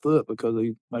wrinkled up foot, because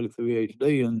he made it through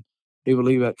EHD, and he would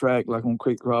leave that track like on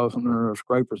creek crossing or a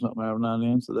scrape or something every now and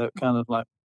then. So that kind of like,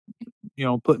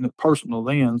 putting it personal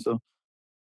then. So.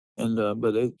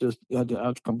 But it just,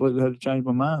 I completely had to change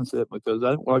my mindset, because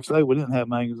like I say, we didn't have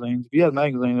magazines. If you had a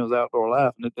magazine, it was Outdoor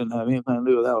Life, and it didn't have anything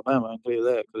to do with Alabama. I can tell you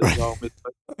that, because it was all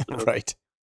Midwest. Right.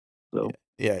 So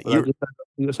yeah, you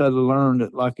just had to learn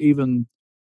that, like, even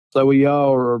so, we y'all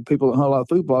or people that hunt a lot of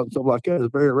food plots and stuff like that,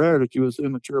 it's very rare that you would see a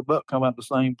mature buck come out the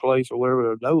same place or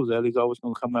wherever the nose at. He's always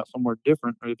going to come out somewhere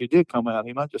different. Or if he did come out,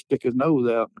 he might just stick his nose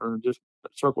out or just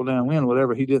circle downwind,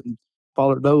 whatever. He didn't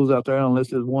follow those out there unless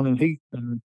there's one in heat,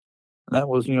 and that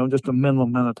was, just a minimum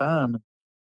amount of time.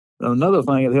 Another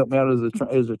thing that helped me out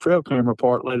is the trail camera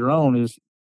part later on. Is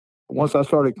once I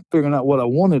started figuring out what I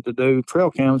wanted to do,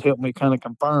 trail cams helped me kind of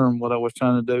confirm what I was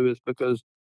trying to do. Is because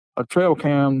a trail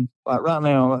cam, like right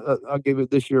now, I'll give it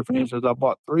this year, for instance, I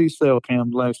bought 3 cell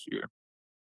cams last year,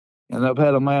 and I've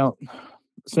had them out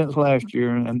since last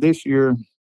year. And this year,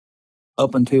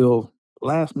 up until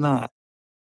last night,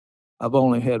 I've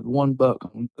only had 1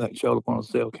 buck that showed up on a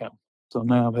cell cam. So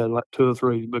now I've had like 2 or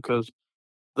 3, because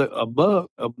a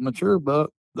mature buck,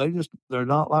 they're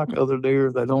not like other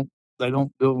deer. They don't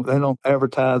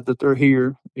advertise that they're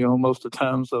here, most of the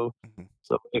time. So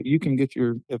you can get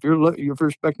if you're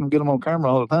expecting to get them on camera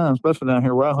all the time, especially down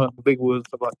here where I hunt the big woods,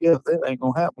 stuff like that ain't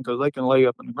gonna happen, because they can lay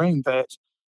up in the green patch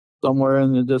somewhere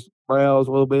and then just browse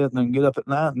a little bit and then get up at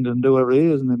night and then do whatever it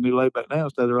is and then be laid back down,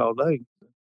 stay there all day.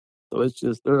 So it's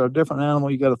just they're a different animal.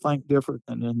 You got to think different.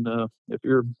 And then if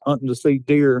you're hunting to see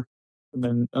deer, and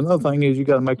then another thing is you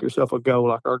got to make yourself a goal.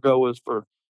 Like our goal is for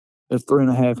it's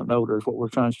 3.5 and older is what we're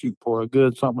trying to shoot for. A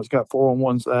good something that's got 4 on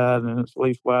one side and it's at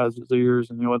least wide as its ears.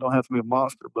 And it don't have to be a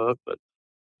monster buck, but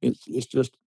it's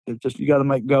just you got to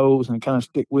make goals and kind of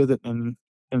stick with it and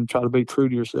try to be true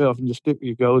to yourself and just stick with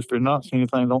your goals. If you're not seeing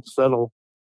anything, don't settle,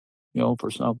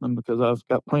 for something, because I've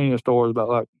got plenty of stories about,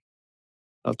 like,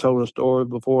 I've told a story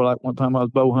before, like one time I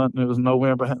was bow hunting. It was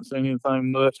November, hadn't seen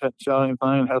anything much, hadn't shot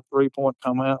anything, had a 3-point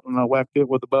come out, and I whacked it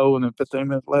with the bow. And then 15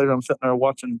 minutes later, I'm sitting there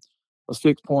watching a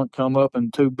 6-point come up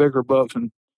and 2 bigger bucks,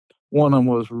 and one of them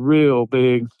was real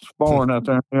big, sparring out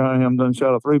there. And here I am, done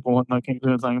shot a 3-point, and I can't do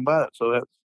anything about it. So that's,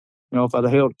 if I'd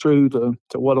have held true to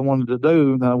what I wanted to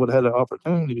do, then I would have had an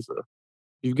opportunity. So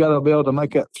you've got to be able to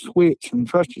make that switch and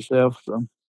trust yourself. So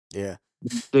Yeah.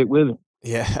 stick with it.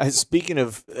 Yeah. Speaking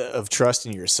of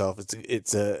trusting yourself,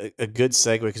 it's a good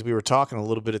segue, because we were talking a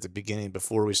little bit at the beginning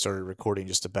before we started recording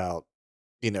just about,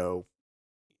 you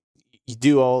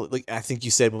do all, like I think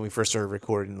you said when we first started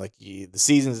recording, like the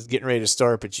season's getting ready to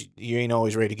start, but you ain't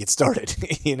always ready to get started.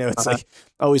 It's like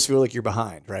I always feel like you're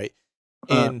behind, right?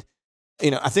 And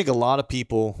I think a lot of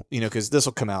people, because this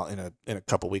will come out in a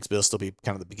couple weeks, but it'll still be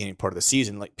kind of the beginning part of the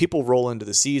season. Like people roll into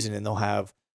the season and they'll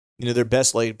have, their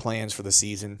best laid plans for the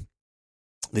season.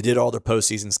 They did all their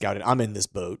postseason scouting. I'm in this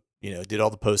boat, did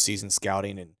all the postseason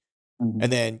scouting,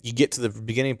 and then you get to the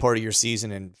beginning part of your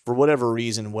season, and for whatever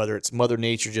reason, whether it's Mother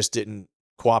Nature just didn't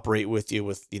cooperate with you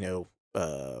with,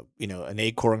 an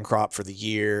acorn crop for the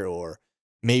year, or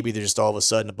maybe there's just all of a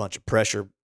sudden a bunch of pressure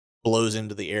blows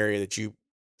into the area that you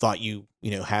thought you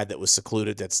had that was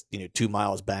secluded, that's 2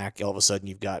 miles back. All of a sudden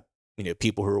you've got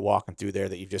people who are walking through there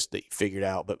that you figured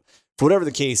out. But for whatever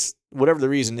the case, whatever the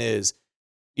reason is,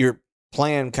 your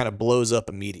plan kind of blows up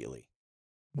immediately.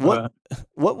 What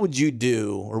would you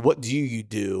do, or what do you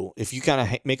do if you kind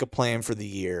of make a plan for the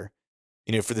year,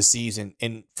 for the season,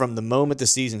 and from the moment the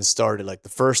season started, like the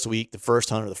first week, the first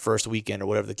hunt, or the first weekend, or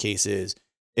whatever the case is,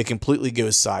 it completely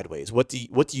goes sideways? What do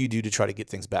you do to try to get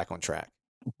things back on track?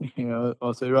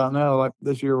 I'll say right now, like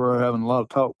this year, we're having a lot of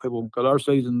talk people, because our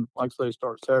season, like I say,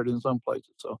 starts Saturday in some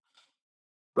places. So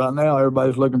right now,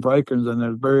 everybody's looking for acorns, and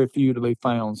there's very few to be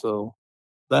found. So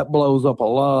that blows up a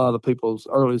lot of people's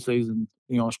early season,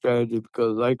 strategy,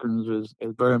 because acorns is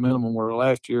very minimum. Where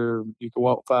last year you could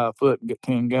walk 5 foot and get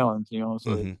 10 gallons,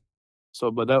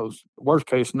 but that was worst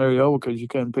case scenario because you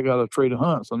couldn't pick out a tree to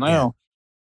hunt. So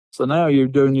now you're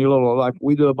doing your little, like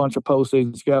we do a bunch of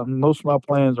postseason scouting. Most of my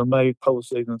plans are made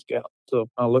postseason scout. So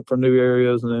I look for new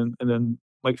areas and then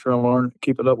make sure I learn,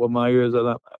 keep it up with my areas,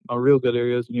 my real good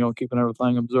areas, keeping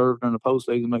everything observed during the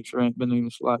postseason, make sure there ain't been any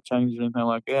slight changes or anything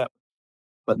like that.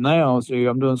 But now, see,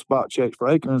 I'm doing spot checks for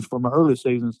acorns for my early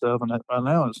season stuff, and that right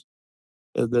now is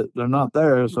that they're not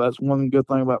there. So that's one good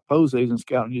thing about postseason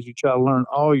scouting is you try to learn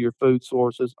all your food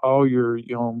sources, all your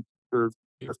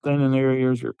your thinning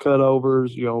areas, your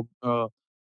cutovers,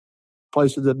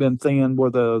 places that have been thinned where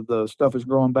the stuff is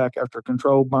growing back after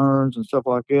controlled burns and stuff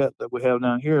like that we have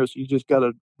down here. So you just got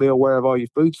to be aware of all your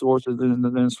food sources and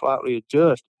then slightly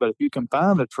adjust. But if you can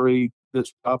find a tree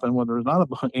that's stopping when there's not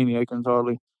any acorns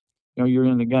hardly, you're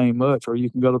in the game much. Or you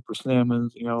can go to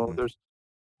persimmons, there's,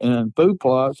 and food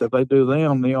plots, if they do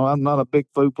them, I'm not a big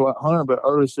food plot hunter, but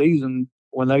early season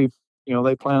when they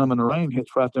plant them in the rain,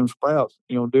 hits right them sprouts.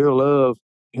 Deer love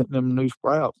hitting them new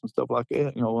sprouts and stuff like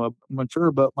that. A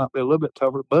mature buck might be a little bit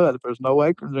tougher, but if there's no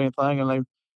acorns or anything and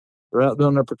they're out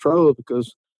doing their patrol,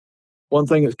 because one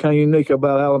thing that's kind of unique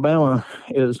about Alabama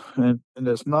is, and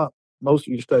it's not, most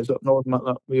of your states up north might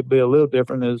not be a little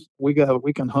different, is we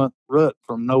can hunt rut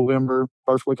from November,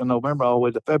 first week of November, all the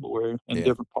way to February in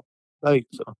different parts of the state.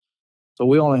 So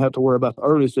we only have to worry about the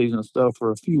early season stuff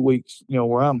for a few weeks,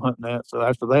 where I'm hunting at. So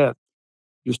after that,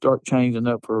 you start changing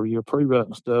up for your pre-rut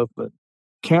and stuff. But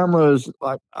cameras,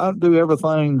 like I do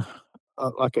everything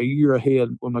like a year ahead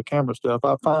with my camera stuff.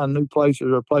 I find new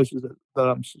places or places that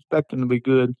I'm suspecting to be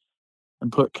good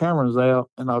and put cameras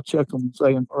out, and I'll check them,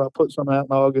 or I'll put some out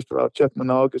in August, or I'll check them in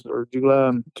August or July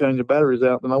and change the batteries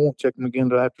out. Then I won't check them again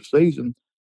until after season.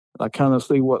 I kind of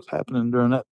see what's happening during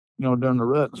that, during the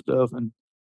rut and stuff, and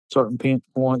certain pinch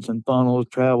points and funnels,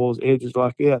 travels, edges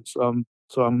like that. So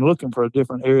I'm looking for a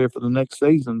different area for the next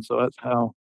season. So that's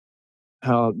how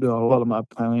I do a lot of my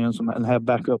plans and have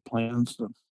backup plans. So.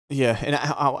 Yeah, and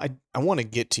I want to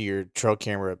get to your trail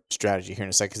camera strategy here in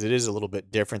a second, because it is a little bit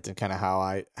different than kind of how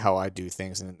I do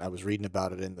things, and I was reading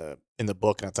about it in the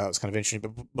book, and I thought it was kind of interesting.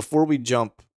 But before we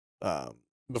jump to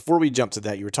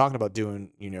that, you were talking about doing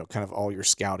kind of all your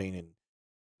scouting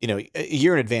a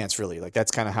year in advance, really. Like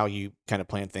that's kind of how you kind of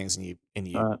plan things, and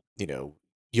Right.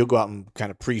 you'll go out and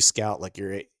kind of pre-scout like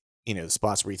your, the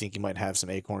spots where you think you might have some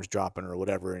acorns dropping or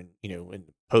whatever. And, in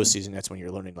postseason, that's when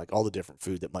you're learning like all the different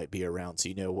food that might be around. So,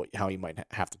 how you might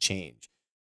have to change.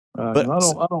 Right. But And I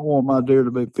don't want my deer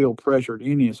to feel pressured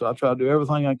any, so I try to do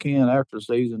everything I can after the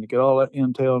season to get all that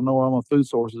intel, know where all my food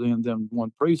sources in. Then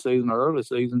one preseason or early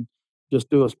season, just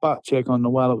do a spot check on the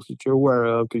wild oaks that you're aware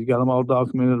of because you got them all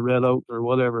documented, red oaks or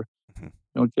whatever.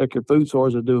 Mhm. Check your food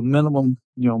sources, do minimum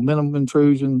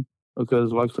intrusion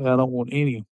because, like I said, I don't want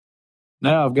any.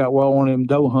 Now I've got where I want him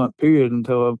doe hunt period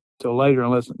until later,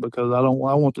 because I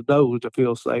want the does to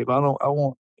feel safe. I don't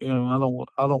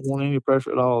want any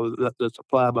pressure at all that's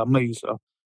applied by me. So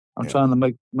I'm Yeah. trying to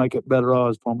make it better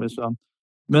odds for me. So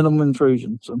minimum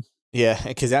intrusion. So Yeah,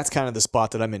 because that's kind of the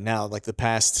spot that I'm in now. Like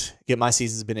my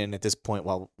season's been in at this point.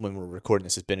 When we're recording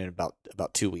this, it's been in about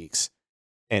 2 weeks,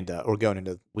 and we're going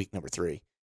into week number 3,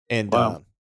 and wow.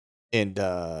 and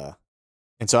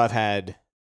so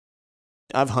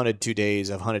I've hunted 2 days.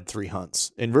 I've hunted 3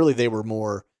 hunts, and really they were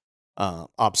more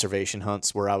observation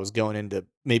hunts where I was going into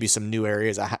maybe some new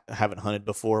areas I haven't hunted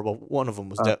before. Well, one of them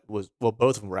both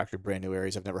of them were actually brand new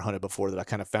areas I've never hunted before that I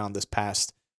kind of found this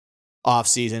past off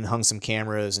season, hung some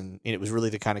cameras, and it was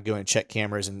really to kind of go and check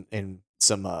cameras and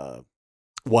some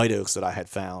white oaks that I had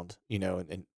found,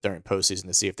 and during postseason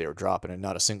to see if they were dropping, and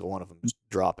not a single one of them was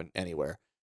dropping anywhere.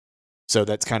 So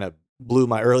that's kind of blew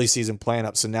my early season plan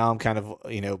up. So now I'm kind of,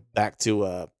 back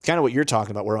to kind of what you're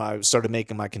talking about, where I started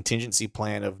making my contingency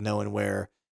plan of knowing where,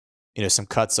 some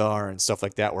cuts are and stuff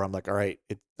like that, where I'm like, all right,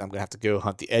 I'm going to have to go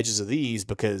hunt the edges of these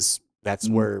because that's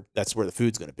Mhm. where the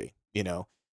food's going to be,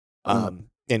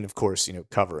 and of course,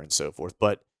 cover and so forth.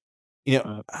 But,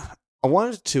 Uh, I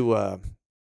wanted to,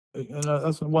 and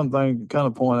that's the one thing to kind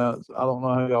of point out. I don't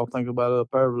know how y'all think about it up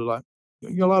there, but like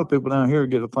a lot of people down here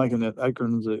get to thinking that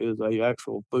acorns is a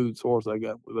actual food source they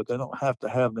got, but they don't have to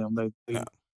have them.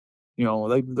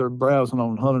 no. They're browsing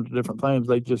on hundreds of different things.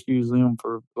 They just use them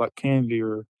for like candy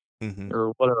Hmm.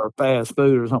 or whatever, fast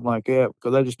food or something like that,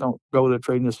 because they just don't go to the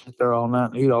tree and just sit there all night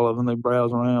and eat all of them. They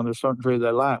browse around. There's certain trees they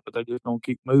like, but they just don't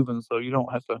keep moving. So you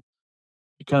don't have to.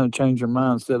 You kind of change your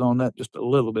mindset on that just a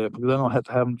little bit because they don't have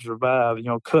to have them to survive.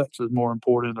 Cuts is more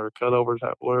important, or cutovers,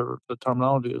 whatever the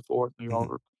terminology is for it. Hmm.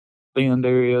 Or thinned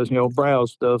areas.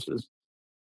 Browse stuff is.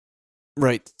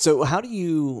 Right. So how do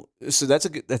you? So that's a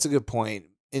good point,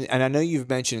 and I know you've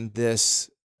mentioned this.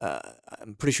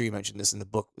 I'm pretty sure you mentioned this in the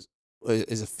book.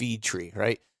 Is a feed tree,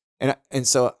 right? And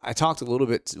so I talked a little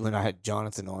bit when I had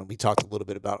Jonathan on. We talked a little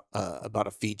bit about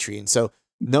a feed tree, and so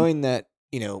knowing that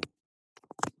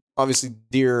obviously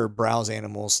deer browse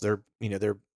animals,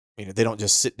 they don't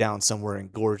just sit down somewhere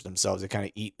and gorge themselves. They kind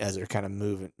of eat as they're kind of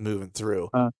moving through.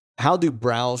 Uh, How do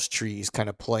browse trees kind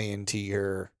of play into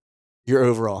your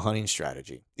overall hunting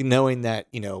strategy, knowing that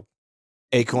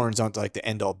acorns aren't like the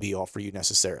end all be all for you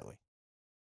necessarily?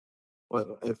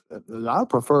 well, if I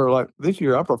prefer like this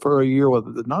year, I prefer a year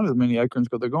with not as many acorns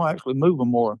because they're going to actually move them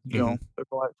more. Hmm. They're going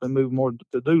to actually move more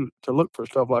to look for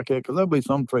stuff like that because there'll be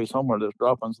some tree somewhere that's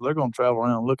dropping, so they're going to travel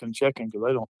around looking, checking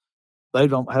because they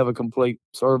don't have a complete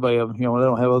survey of they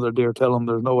don't have other deer tell them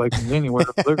there's no acorns anywhere.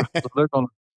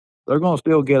 They're going to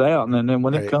still get out, and then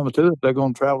when it Right. comes to it, they're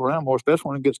going to travel around more, especially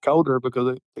when it gets colder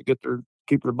because they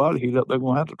keep their body heat up. They're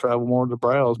going to have to travel more to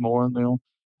browse more, and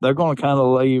they're going to kind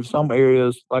of leave some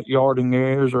areas like yarding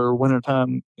areas or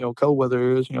wintertime, cold weather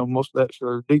areas. Most of that's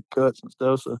are deep cuts and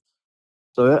stuff.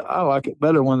 I like it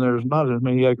better when there's not as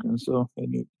many acorns, so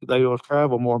they will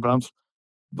travel more.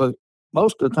 But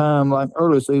most of the time, like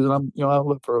early season, I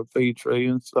look for a feed tree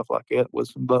and stuff like that with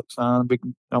some buck sign.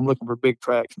 I'm looking for big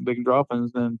tracks and big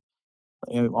droppings. Then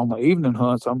on my evening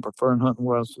hunts, I'm preferring hunting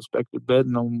where I suspected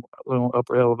bedding on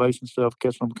upper elevation stuff,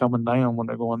 catching them coming down when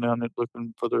they're going down there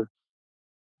looking for their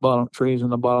bottom trees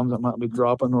in the bottoms that might be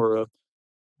dropping or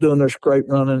doing their scrape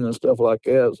running and stuff like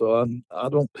that. So I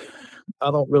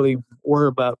don't really worry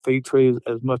about feed trees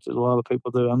as much as a lot of people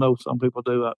do. I know some people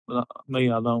do. Me,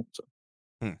 I don't. So.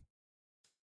 Hmm.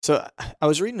 So I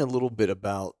was reading a little bit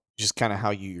about just kind of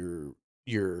how your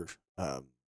um,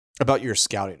 about your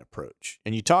scouting approach,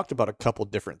 and you talked about a couple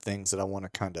different things that I want to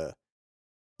kind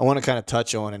of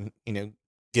touch on and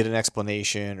get an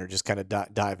explanation or just kind of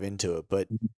dive into it. But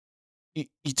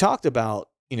you talked about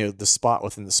the spot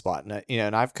within the spot, and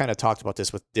and I've kind of talked about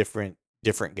this with different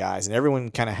guys, and everyone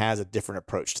kind of has a different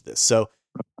approach to this. So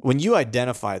when you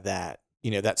identify that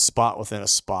that spot within a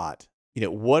spot,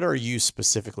 what are you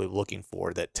specifically looking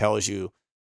for that tells you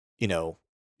you know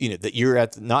that you're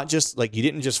at not just like you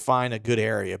didn't just find a good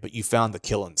area, but you found the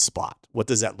killing spot? What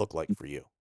does that look like for you?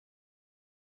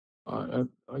 I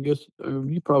guess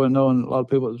you probably know, and a lot of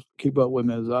people that keep up with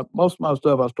me is most of my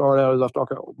stuff I start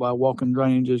out by walking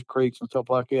drainages, creeks, and stuff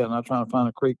like that, and I try to find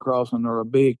a creek crossing or a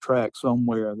big track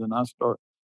somewhere. Then I start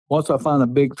once I find a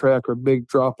big track or big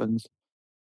droppings,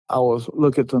 I will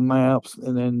look at the maps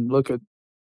and then look at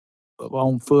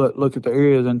on foot, look at the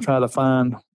areas and try to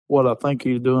find what I think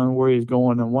he's doing, where he's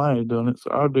going, and why he's doing it.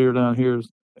 So our deer down here is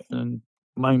in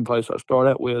the main place I start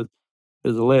out with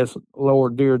is a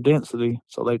lower deer density,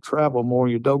 so they travel more.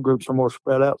 Your doe groups are more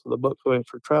spread out, so the bucks will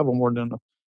actually travel more than the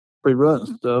pre-rut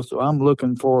and stuff. So I'm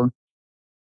looking for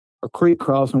a creek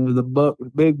crossing with a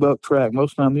big buck track.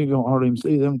 Most of the time you don't hardly even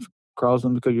see them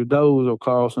crossing because your does will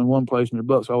cross in one place and your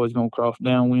bucks always going to cross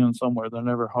downwind somewhere. They're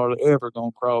never hardly ever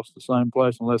going to cross the same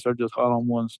place unless they're just hot on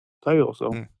one's tail. So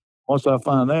Mm. once I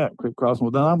find that creek crossing,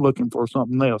 well, then I'm looking for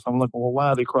something else. I'm looking, well, why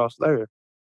did he cross there?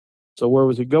 So where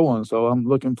was he going? So I'm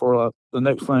looking for the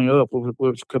next thing up,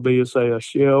 which could be, say, a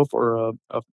shelf or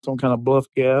some kind of bluff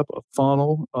gap, a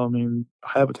funnel. I mean,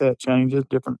 habitat changes,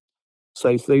 different,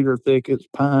 say, cedar thickets,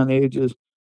 pine edges,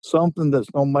 something that's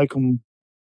going to make them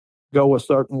go a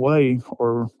certain way,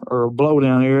 or blow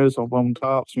down areas on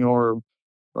tops, or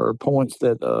points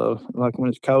that like when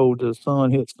it's cold, the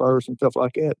sun hits first and stuff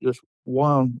like that. Just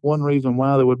one reason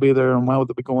why they would be there and why would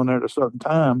they be going there at a certain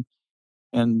time.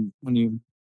 And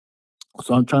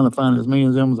so I'm trying to find as many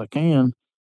of them as I can.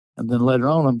 And then later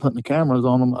on, I'm putting the cameras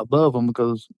on them above them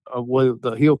because of where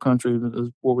the hill country is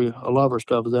where a lot of our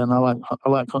stuff is at. And I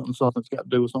like hunting something that's got to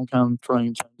do with some kind of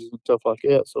terrain changes and stuff like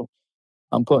that. So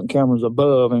I'm putting cameras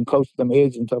above and close to them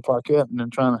edges and stuff like that, and then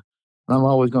and I'm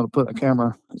always going to put a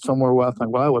camera somewhere where I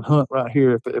think, well, I would hunt right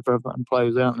here if everything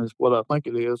plays out and it's what I think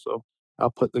it is. So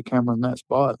I'll put the camera in that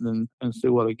spot and see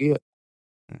what I get.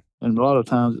 Mm. And a lot of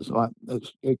times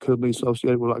it could be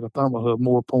associated with like a thermal hub,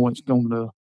 more points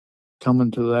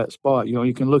coming to that spot.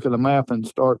 You can look at a map and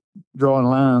start drawing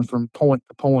lines from point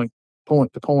to point,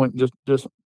 point to point, just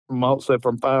from, I'll say,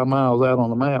 from 5 miles out on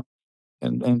the map,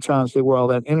 and try and see where all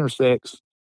that intersects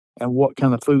and what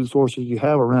kind of food sources you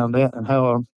have around that and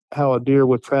how a deer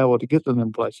would travel to get to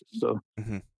them places. So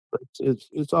Mm-hmm.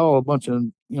 it's all a bunch of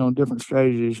different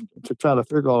strategies to try to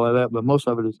figure all that out. But most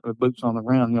of it is boots on the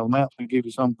ground. Maps can give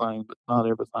you some things, but not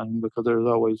everything because there's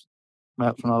always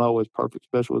maps are not always perfect,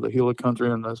 especially with the hilly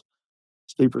country and the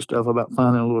steeper stuff about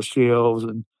finding little shelves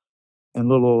and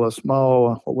little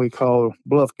small what we call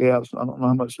bluff gaps. I don't know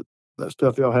how much that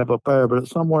stuff y'all have up there, but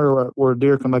it's somewhere where a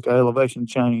deer can make an elevation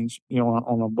change.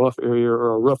 On a bluff area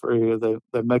or a rough area,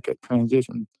 they make that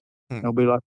transition. Hmm.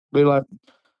 Be like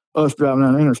us driving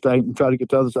down the interstate and try to get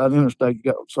to the other side of the interstate. You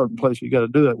got a certain place you got to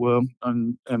do that with.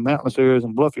 And mountainous areas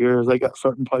and bluff areas, they got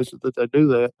certain places that they do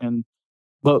that. And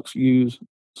bucks use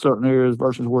certain areas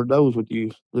versus where does would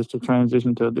use just to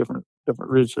transition to a different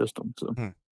ridge system. So. Hmm.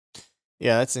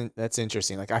 Yeah, that's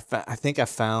interesting. Like I think I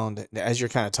found, as you're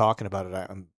kind of talking about it,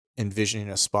 I'm envisioning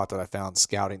a spot that I found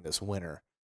scouting this winter,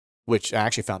 which I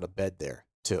actually found a bed there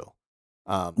too.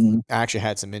 Mhm. I actually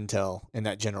had some intel in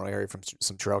that general area from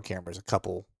some trail cameras, a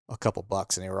couple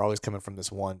bucks, and they were always coming from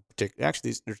this one particular.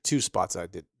 Actually, there's two spots that I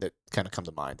did that kind of come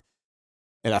to mind,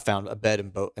 and I found a bed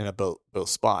in both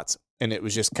spots, and it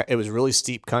was really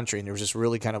steep country, and there was just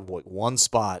really kind of like one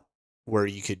spot where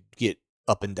you could get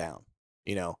up and down,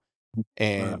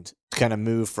 and kind of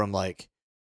move from like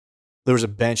there was a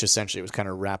bench essentially. It was kind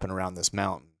of wrapping around this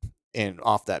mountain, and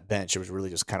off that bench, it was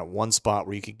really just kind of one spot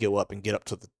where you could go up and get up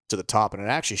to the top, and it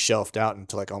actually shelved out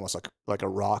into like almost like a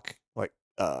rock like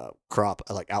crop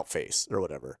like outface or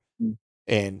whatever. Mm.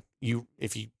 And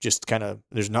if you just kind of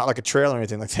there's not like a trail or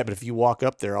anything like that, but if you walk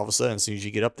up there, all of a sudden as soon as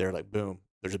you get up there, like boom,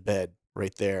 there's a bed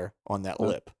right there on that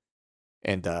lip.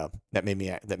 And that made me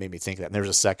think of that. And there was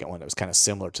a second one that was kind of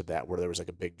similar to that, where there was like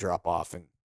a big drop off and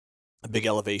a big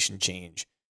elevation change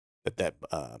that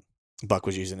buck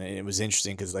was using. And it was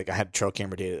interesting because like I had trail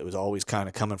camera data that was always kind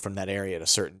of coming from that area at a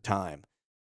certain time.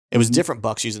 It was different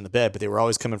bucks using the bed, but they were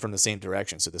always coming from the same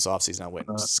direction. So this offseason I went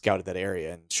and scouted that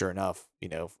area, and sure enough,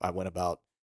 I went about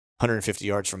 150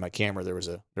 yards from my camera. There was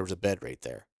a bed right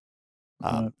there,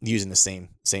 using the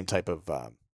same type of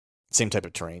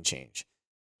terrain change.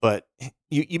 But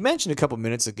you mentioned a couple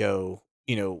minutes ago,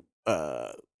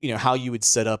 how you would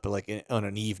set up like on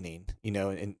an evening,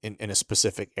 in a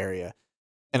specific area.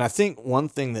 And I think one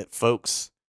thing that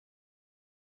folks,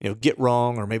 get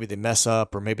wrong, or maybe they mess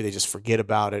up, or maybe they just forget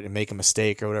about it and make a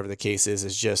mistake or whatever the case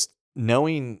is just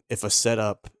knowing if a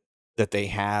setup that they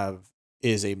have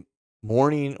is a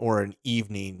morning or an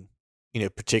evening,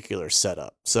 particular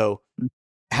setup. So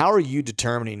how are you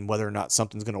determining whether or not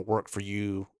something's going to work for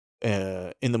you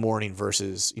in the morning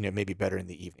versus, maybe better in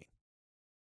the evening?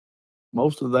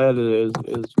 Most of that is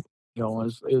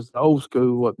It's the old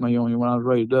school. When I was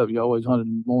raised up, you always hunted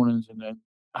in the mornings and then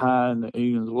high and the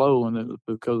evenings low, and it was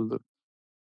because of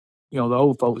the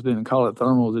old folks didn't call it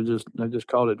thermals. They just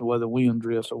called it the way the wind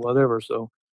drifts or whatever. So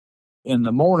in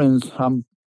the mornings, I'm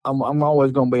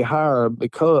always going to be higher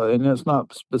because, and it's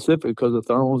not specific because of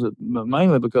thermals,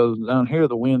 mainly because down here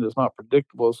the wind is not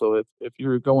predictable. So if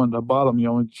you're going to bottom,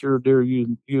 sure deer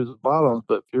use bottoms,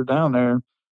 but if you're down there,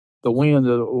 the wind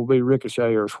will be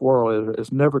ricochet or swirl.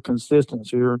 It's never consistent.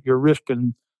 So you're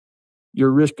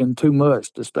risking too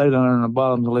much to stay down there in the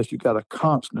bottoms unless you got a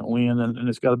constant wind, and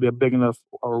it's got to be a big enough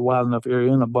or wide enough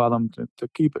area in the bottom to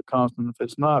keep it constant. If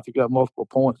it's not, if you got multiple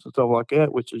points and stuff like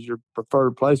that, which is your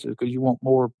preferred places because you want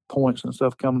more points and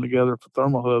stuff coming together for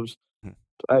thermal hubs Hmm.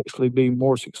 to actually be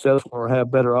more successful or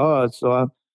have better odds. So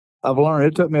I've learned.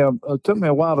 It took me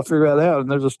a while to figure that out.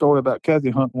 And there's a story about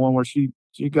Kathy hunting one where she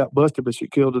got busted, but she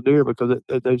killed a deer because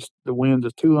the wind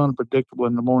is too unpredictable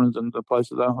in the mornings in the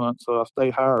places I hunt. So I stay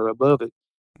higher above it,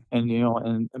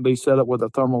 and be set up where the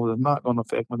thermal is not going to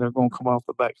affect me. They're going to come off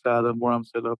the backside of where I'm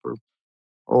set up,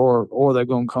 or they're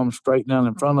going to come straight down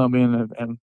in front of me,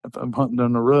 and if I'm hunting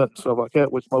in the rut and stuff like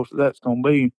that, which most of that's going to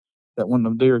be, that when the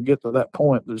deer get to that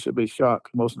point, there should be shot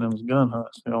 'cause most of them is gun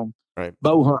hunts. Right.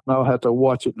 Bow hunting, I'll have to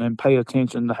watch it and pay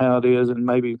attention to how it is, and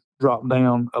maybe drop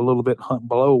down a little bit, hunt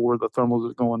below where the thermals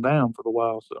is going down for the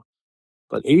while. So,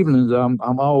 but evenings, I'm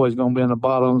always going to be in the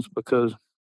bottoms because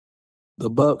the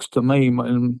bucks to me,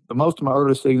 and the most of my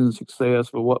early season success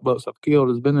for what bucks I've killed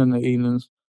has been in the evenings,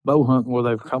 bow hunting where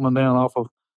they're coming down off of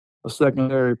a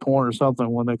secondary point or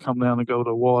something when they come down to go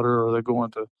to water, or they're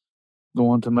going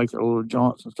to make their little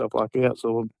jaunts and stuff like that.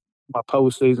 So my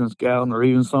postseason scouting, or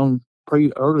even some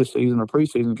pre early season or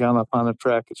preseason count, I find a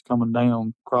track that's coming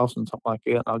down, crossing something like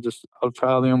that. And I'll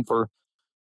try them for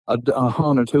a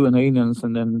hunt or two in the evenings,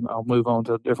 and then I'll move on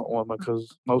to a different one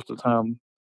because most of the time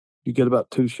you get about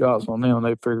two shots on them, and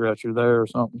they figure out you're there or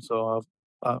something. So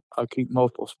I keep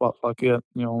multiple spots like that,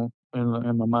 in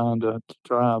my mind to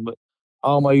try. But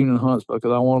all my evening hunts,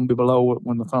 because I want them to be below it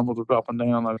when the thermals are dropping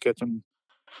down. I catch them;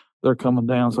 they're coming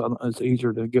down, so it's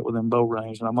easier to get within bow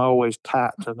range. And I'm always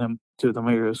tight to them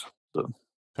areas. So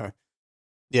Okay.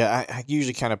 Yeah, I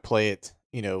usually kind of play it,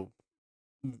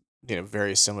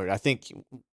 very similar. I think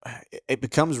it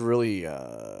becomes really,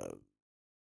 I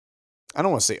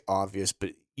don't want to say obvious,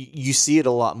 but you see it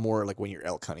a lot more like when you're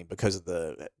elk hunting because of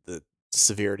the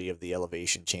severity of the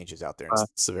elevation changes out there, and uh,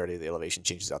 severity of the elevation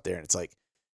changes out there, and it's like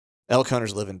elk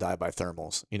hunters live and die by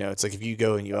thermals. It's like if you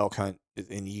go and you elk hunt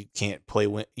and you can't play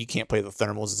the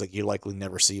thermals, it's like you likely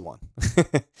never see one.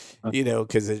 uh,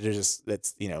 Because they're just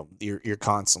that's you're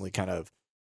constantly kind of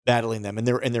battling them, and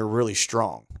they're really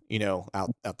strong,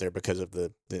 out there because of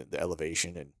the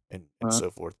elevation and uh,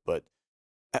 so forth. But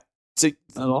uh, so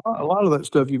and a lot of that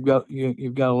stuff you've got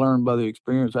to learn by the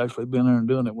experience, actually being there and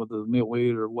doing it with the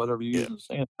milkweed or whatever you're yeah,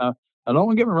 using. I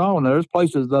don't get me wrong. There's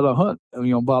places that I hunt,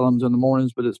 bottoms in the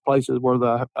mornings, but it's places where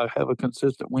I have a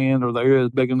consistent wind, or the area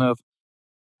is big enough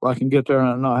where I can get there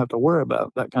and not have to worry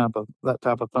about that type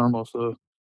of thermal. So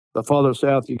the farther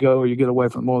south you go, or you get away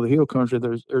from more of the hill country,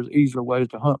 there's easier ways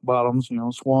to hunt bottoms.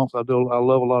 Swamps. I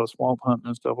love a lot of swamp hunting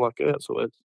and stuff like that. So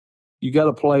you got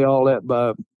to play all that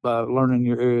by learning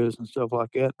your areas and stuff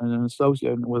like that, and then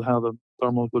associating it with how the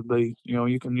thermals would be.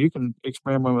 You can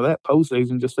experiment with that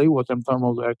postseason, just see what them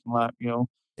thermals are acting like.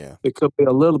 yeah. It could be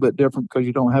a little bit different because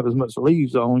you don't have as much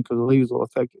leaves on, because the leaves will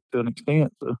affect it to an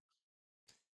extent. So,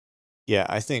 Yeah,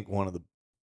 I think one of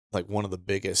the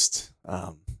biggest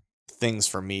things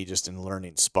for me just in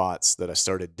learning spots that I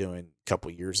started doing a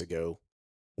couple years ago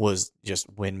was just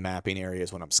wind mapping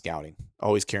areas when I'm scouting.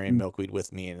 Always carrying mm, milkweed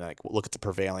with me and like look at the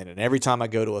prevailing. And every time I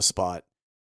go to a spot,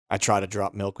 I try to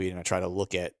drop milkweed and I try to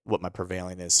look at what my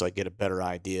prevailing is so I get a better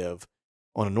idea of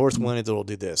on a north mm, wind it'll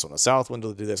do this, on a south wind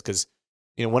it'll do this. Because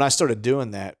when I started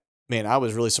doing that, man, I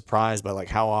was really surprised by like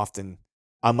how often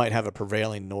I might have a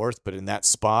prevailing north, but in that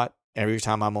spot, every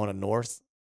time I'm on a north,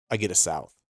 I get a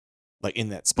south, like in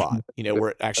that spot, where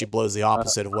it actually blows the uh,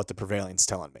 opposite of what the prevailing's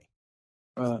telling me.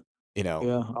 uh, You know.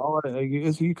 yeah, all right.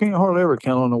 You can't hardly ever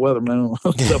count on the weatherman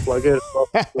on stuff like that.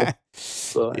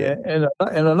 So, Yeah. and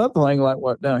another thing, like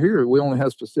what down here, we only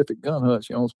have specific gun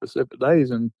hunts, on specific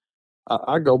days, and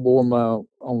I go more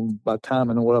by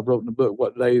timing and what I've wrote in the book,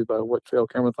 what days, by what trail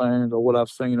camera things, or what I've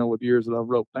seen over the years that I've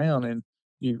wrote down, and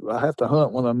I have to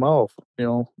hunt when I'm off,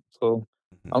 so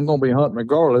Mhm. I'm going to be hunting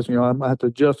regardless. I might have to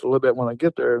adjust a little bit when I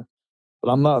get there, but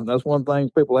I'm not. That's one thing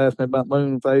people ask me about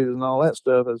moon phases and all that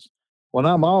stuff is when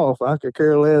I'm off, I could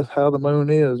care less how the moon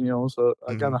is, so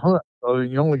I got to Mhm. hunt. So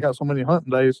you only got so many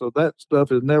hunting days, so that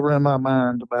stuff is never in my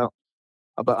mind about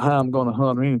about how I'm going to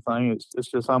hunt or anything.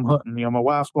 It's just I'm hunting. My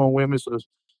wife's going with me, so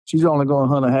she's only going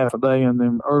to hunt a half a day, and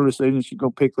then early season she go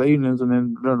pick the evenings, and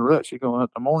then during the rut she go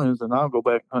hunt the mornings, and I'll go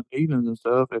back and hunt the evenings and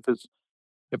stuff. If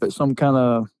it's some kind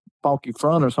of funky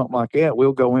front or something like that,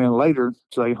 we'll go in later,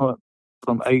 say hunt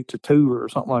from 8 to 2 or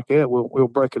something like that. We'll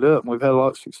break it up, and we've had a lot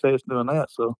of success doing that.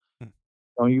 So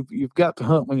you've got to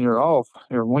hunt when you're off,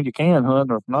 or when you can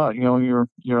hunt, or if not, you're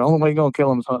only way going to kill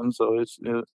them is hunting. So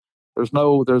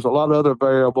there's a lot of other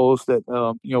variables that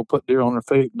put deer on their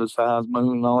feet besides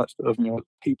moon and all that stuff.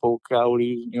 People,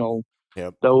 coyotes,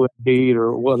 Yep. doe and heat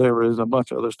or whatever. There's a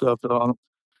bunch of other stuff that on.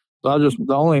 So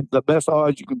the best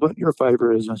odds you can put in your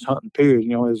favor is hunting.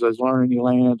 Period. Is learning your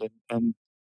land and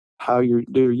how your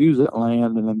deer use that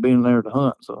land, and then being there to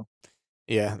hunt. So.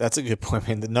 Yeah, that's a good point,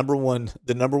 man. The number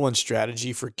one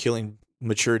strategy for killing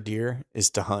mature deer is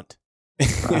to hunt.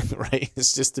 Right?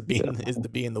 It's just to be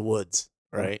in the woods,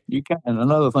 right? You can't. And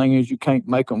another thing is you can't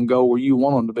make them go where you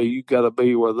want them to be. You got to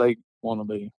be where they want to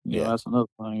be. That's another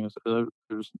thing.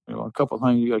 There's a couple of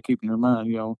things you got to keep in your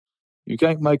mind. You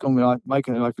can't make them like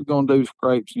you're going to do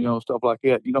scrapes, stuff like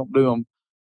that. You don't do them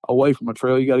away from a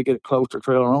trail. You got to get it close to the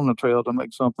trail or on the trail to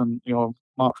make something,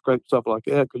 mock scrape, stuff like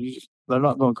that, because they're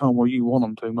not going to come where you want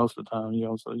them to most of the time.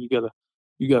 So you got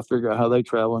to figure out how they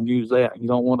travel and use that. You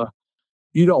don't want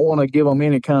to give them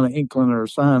any kind of inkling or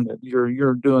sign that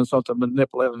you're doing something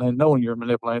manipulating, and knowing you're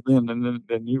manipulating them, and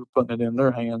then you're putting it in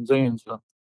their hands. So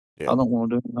I don't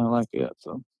want to do anything like that.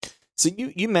 So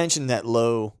you mentioned that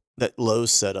low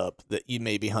setup that you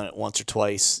maybe hunt it once or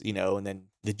twice, and then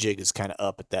the jig is kind of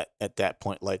up at that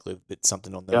point. Likely that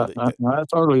something will know.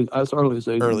 That's early. That's early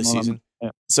season. Early season.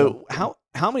 So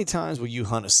how many times will you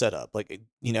hunt a setup? Like,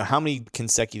 how many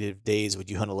consecutive days would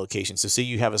you hunt a location? So say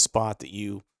you have a spot that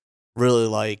you really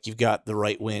like, you've got the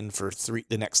right wind for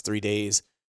the next 3 days.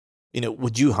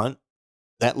 Would you hunt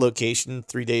that location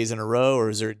 3 days in a row,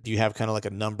 or do you have kind of like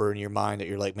a number in your mind that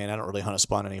you're like, man, I don't really hunt a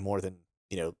spot any more than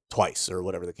twice or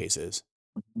whatever the case is?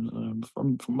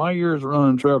 From my years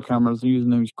running trail cameras, using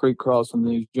these creek crossings,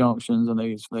 these junctions, and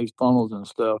these funnels and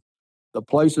stuff, the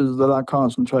places that I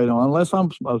concentrate on, unless I'm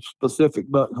a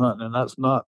specific buck hunting, and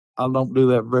I don't do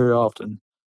that very often.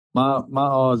 My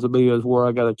odds will be is where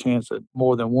I got a chance at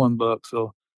more than one buck.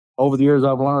 So over the years,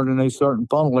 I've learned in these certain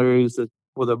funnel areas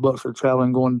where the bucks are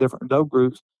traveling, going to different doe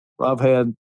groups, where I've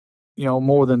had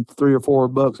more than 3 or 4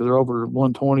 bucks that are over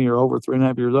 120 or over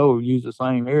 3.5 years old use the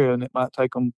same area, and it might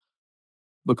take them,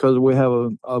 because we have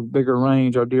a bigger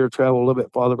range. Our deer travel a little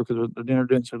bit farther because the dinner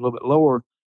density is a little bit lower,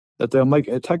 that they'll make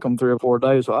it take them 3 or 4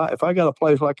 days. So if I got a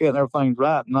place like that and everything's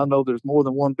right, and I know there's more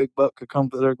than one big buck could come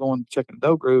through there going checking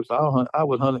doe groups, I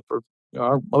would hunt it for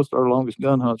most of our longest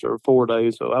gun hunts are 4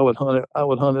 days. So I would hunt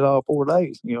it all 4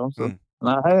 days. So and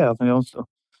I have. So.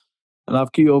 And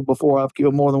I've killed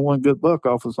more than one good buck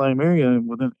off the same area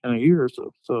within a year or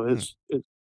so. So it's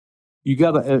you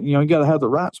gotta have the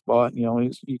right spot.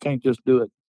 You can't just do it.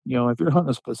 If you're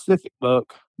hunting a specific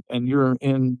buck and you're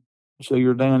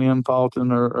down in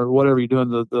Fulton or whatever you're doing,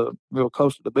 the real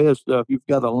close to the bed stuff, you've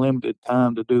got a limited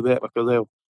time to do that, because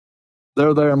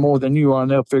they're there more than you are,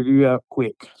 and they'll figure you out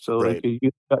quick. So right.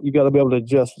 you got to be able to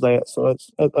adjust that. So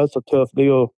that's a tough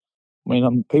deal. I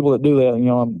mean, people that do that,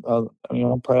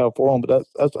 I'm proud for them. But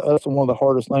that's one of the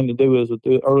hardest things to do, is to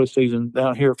do early season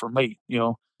down here for me.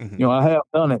 I have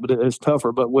done it, but it's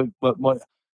tougher. But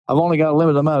I've only got a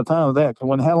limited amount of time with that. Because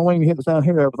when Halloween hits down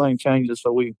here, everything changes.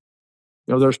 So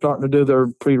they're starting to do their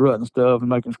pre-rut and stuff and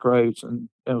making scrapes and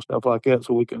stuff like that.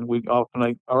 So we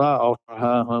alternate, or I alternate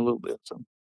high a little bit. So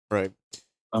right,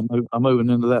 I'm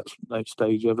moving into that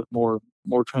stage of it, more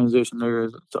transition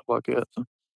areas and stuff like that. So.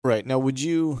 Right now, would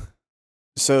you?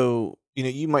 So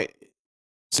you might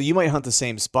hunt the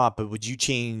same spot, but would you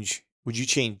change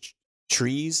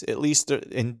trees at least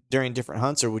during different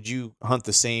hunts, or would you hunt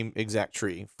the same exact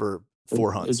tree for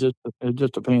 4 hunts? It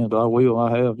just depends.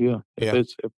 I have, yeah.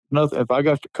 If I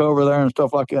got to cover there and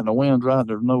stuff like that and the wind's right,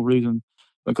 there's no reason,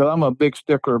 because I'm a big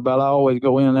stickler about I always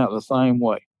go in and out the same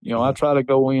way. I try to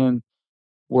go in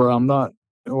where I'm not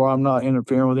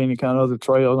interfering with any kind of other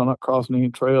trails. I'm not crossing any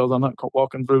trails. I'm not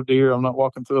walking through deer. I'm not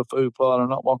walking through a food plot. I'm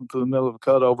not walking through the middle of a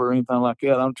cutover or anything like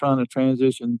that. I'm trying to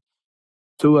transition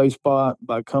to a spot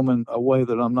by coming a way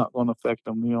that I'm not going to affect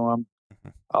them.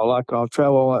 I'll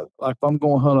travel like if I'm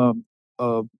going to hunt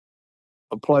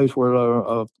a place where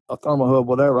a thermal hub,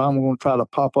 whatever, I'm going to try to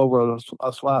pop over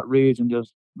a slight ridge and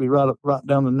just be right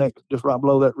down the neck, just right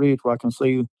below that ridge, where I can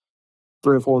see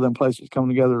 3 or 4 of them places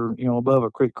coming together, above a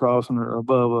creek crossing or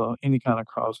above any kind of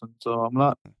crossing. So I'm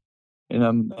not,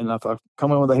 And if I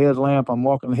come in with a headlamp, I'm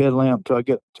walking the headlamp till I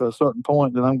get to a certain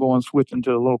point, then I'm going switching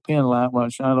to a little pin light when I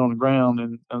shine on the ground.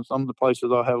 And some of the places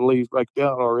I'll have leaves raked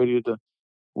out already to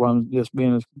where I'm just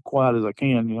being as quiet as I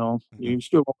can. Mhm. You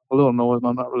still want a little noise, and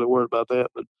I'm not really worried about that.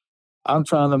 But I'm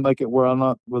trying to make it where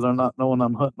they're not knowing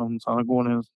I'm hunting them, so I'm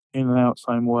going in and out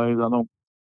same ways.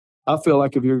 I feel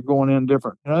like if you're going in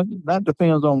different, that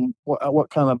depends on what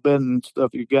kind of bedding stuff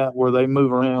you got. Where they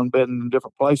move around bedding in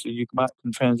different places, you might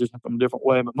can transition from a different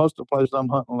way. But most of the places I'm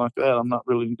hunting like that, I'm not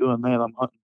really doing that. I'm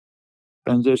hunting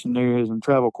transition areas and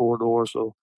travel corridors.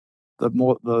 So the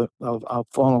more a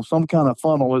funnel, some kind of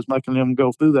funnel is making them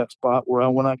go through that spot.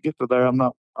 When I get to there, I've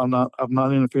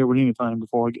not interfered with anything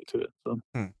before I get to it. So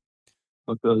Hmm.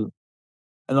 because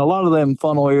and a lot of them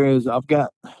funnel areas, I've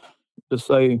got to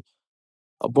say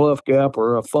a bluff gap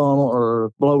or a funnel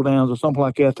or blowdowns or something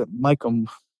like that make them,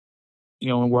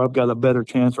 where I've got a better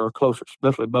chance or a closer,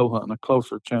 especially bow hunting, a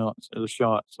closer chance at a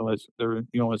shot. So it's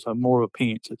a more of a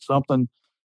pinch. It's some kind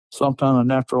of a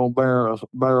natural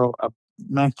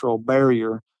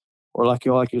barrier, or like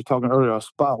you were talking earlier, a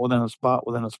spot within a spot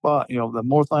within a spot. The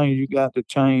more things you got to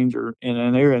change or in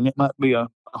an area, and it might be a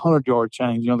 100-yard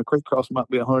change. The creek cross might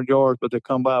be 100 yards, but they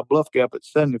come by a bluff gap at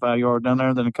 75 yards down there,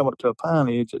 and then they come up to a pine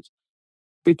edge. It's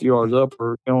 50 yards up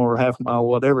or half a mile,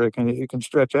 whatever. It can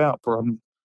stretch out for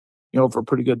a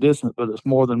pretty good distance, but it's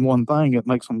more than one thing. It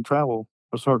makes them travel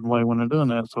a certain way when they're doing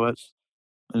that. So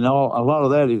a lot of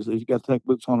that is you got to take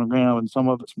boots on the ground, and some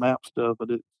of it's map stuff, but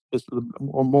it's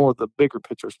more of the bigger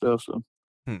picture stuff. So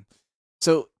Hmm.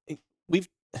 So we've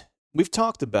we've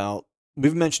talked about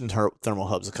we've mentioned thermal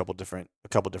hubs a couple different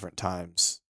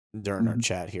times during our mhm.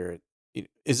 chat here.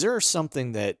 Is there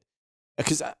something that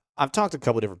because I've talked to a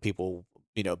couple different people,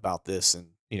 about this, and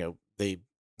they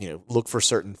look for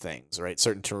certain things, right?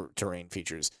 Certain terrain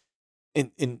features.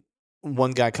 And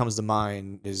one guy comes to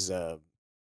mind is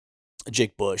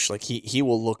Jake Bush. Like he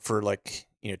will look for like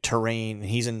terrain.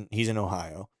 He's in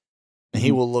Ohio, and he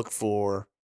Mhm. will look for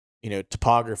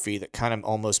topography that kind of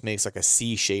almost makes like a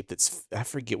C shape. I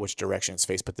forget which direction it's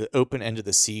faced, but the open end of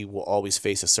the C will always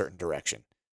face a certain direction.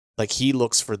 Like he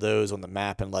looks for those on the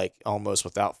map, and like almost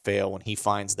without fail, when he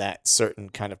finds that certain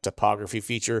kind of topography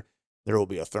feature, there will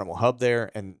be a thermal hub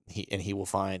there, and he will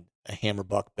find a hammer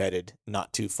buck bedded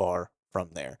not too far from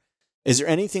there. Is there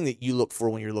anything that you look for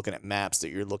when you're looking at maps that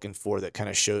you're looking for that kind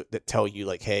of tell you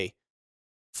like, hey,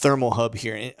 thermal hub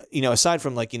here? And aside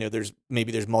from like, there's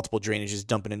multiple drainages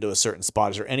dumping into a certain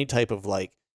spot, is there any type of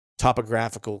like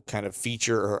topographical kind of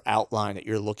feature or outline that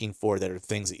you're looking for that are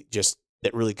things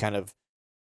that really kind of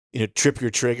trip your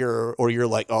trigger, or you're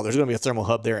like, oh, there's going to be a thermal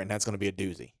hub there and that's going to be a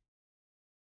doozy?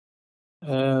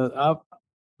 I've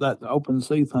that open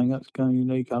sea thing, that's kind of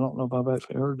unique. I don't know if I've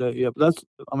actually heard that yet, but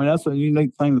that's a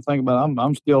unique thing to think about.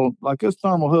 I'm still like this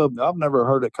thermal hub. I've never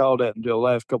heard it called that until the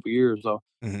last couple of years. So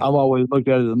Mm-hmm. I've always looked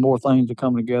at it, the more things that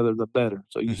come together, the better.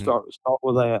 So you Mm-hmm. start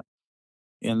with that,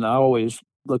 and I always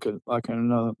look at like in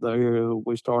the area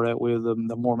we start out with the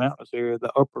more mountainous area,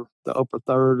 the upper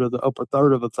third or the upper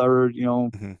third of a third.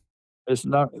 Mm-hmm. It's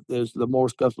not there's the more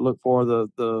stuff to look for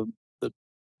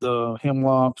the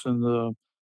hemlocks and the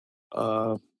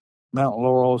uh mountain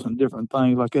laurels and different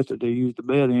things like that they use the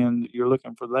bed in. You're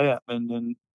looking for that, and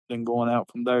then going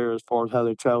out from there as far as how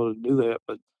they travel to do that.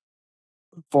 But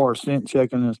as far as scent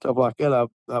checking and stuff like that,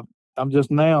 I'm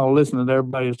just now listening to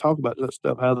everybody talk about that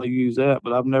stuff, how they use that,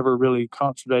 but I've never really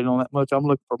concentrated on that much. I'm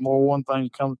looking for more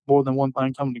than one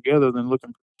thing coming together than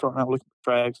starting out looking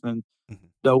for tracks and Mm-hmm.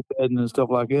 dope bedding and stuff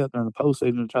like that during the post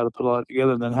season to try to put all that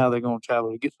together, and then how they're going to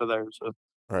travel to get to there. So,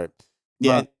 Right.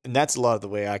 Yeah, but and that's a lot of the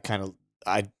way I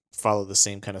follow the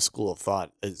same kind of school of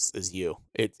thought as you.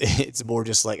 It's more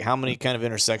just like how many kind of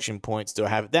intersection points do I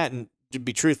have? That, and to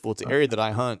be truthful, it's the area that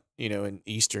I hunt, in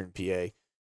eastern PA,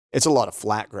 it's a lot of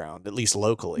flat ground, at least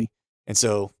locally. And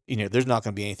so, there's not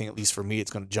going to be anything, at least for me,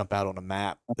 it's going to jump out on a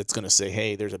map that's going to say,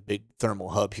 hey, there's a big thermal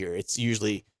hub here. It's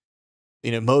usually,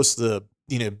 most of the,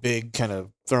 big kind of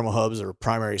thermal hubs or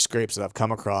primary scrapes that I've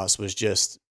come across was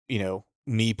just,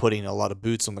 me putting a lot of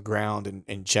boots on the ground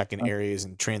and checking areas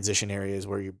and transition areas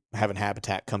where you're having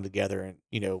habitat come together, and,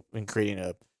 and creating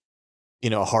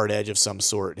a hard edge of some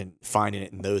sort and finding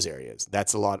it in those areas.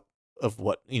 That's a lot of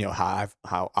what,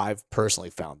 how I've personally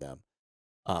found them,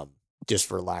 just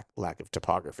for lack of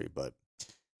topography. But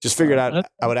just figured right, out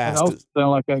I would and ask. also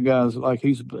sound like that guy's like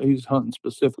he's hunting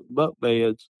specific buck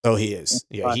beds. Oh, he is.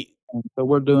 Yeah. Right. So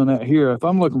we're doing that here. If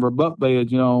I'm looking for buck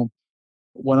beds,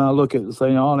 when I look at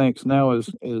say Onyx now is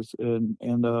in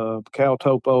Cal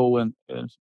Topo and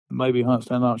maybe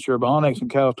Huntston, I'm not sure, but Onyx and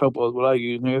Cal Topo is what I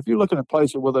use. Now, if you're looking at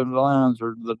places where the lines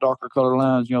or the darker color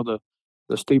lines, the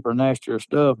steeper, nastier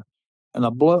stuff, And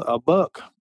a buck,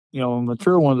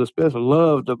 mature ones especially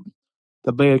love to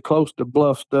bed close to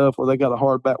bluff stuff where they got a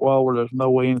hard back wall where there's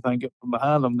no way anything get from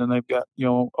behind them. Then they've got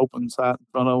open sight in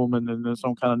front of them, and then there's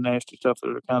some kind of nasty stuff that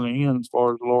are kind of in as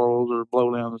far as laurels or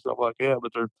blowdown and stuff like that.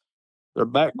 But their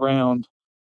background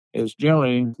is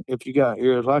generally, if you got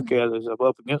areas like that, is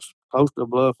up against close to a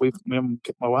bluff.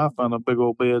 My wife found a big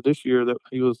old bed this year that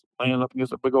he was laying up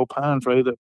against a big old pine tree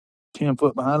that 10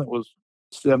 foot behind it was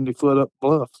 70 foot up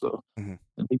bluff. So Mhm.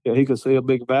 and he could see a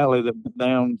big valley that went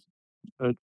down.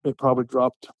 It probably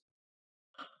dropped,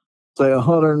 say,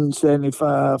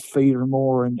 175 feet or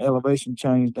more in elevation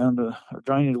change down to or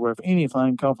drainage, where if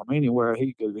anything come from anywhere,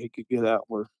 he could get out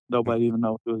where nobody even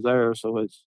know it was there. So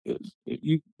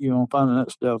finding that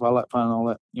stuff. I like finding all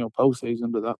that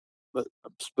postseason, but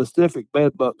specific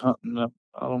bed buck hunting,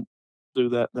 I don't do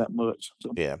that much.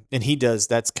 So Yeah, and he does.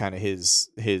 That's kind of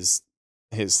his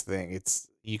thing. It's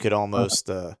you could almost.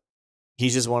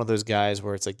 He's just one of those guys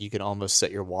where it's like you can almost set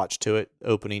your watch to it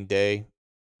opening day.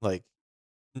 Like,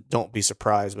 don't be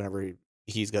surprised whenever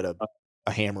he's got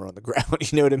a hammer on the ground.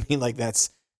 You know what I mean? Like that's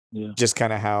yeah, just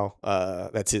kind of how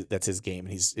that's his game,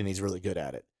 and he's really good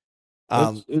at it.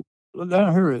 it's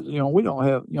down here. We don't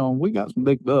have we got some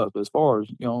big bucks, but as far as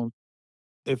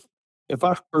if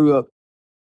I screw up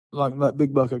like that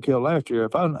big buck I killed last year,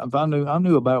 if I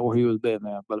knew about where he was bedding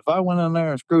at, but if I went in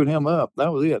there and screwed him up,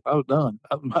 that was it. I was done.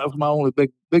 That was my only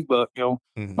big buck.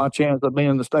 Mhm. My chance of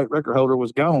being the state record holder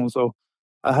was gone. So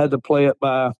I had to play it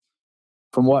by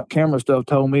from what camera stuff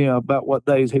told me about what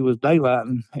days he was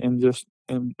daylighting,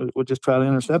 and would just try to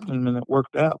intercept him, and it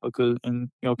worked out because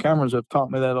cameras have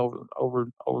taught me that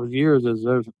over years. Is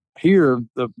there's here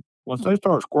once they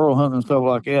start squirrel hunting and stuff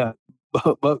like that,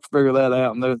 bucks figure that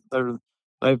out, and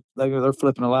they're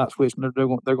flipping a light switch, and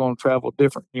they're going to travel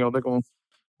different. They're going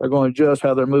to adjust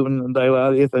how they're moving in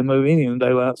daylight if they move any in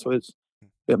daylight. So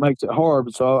it makes it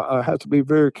hard. So I have to be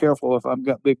very careful if I've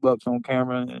got big bucks on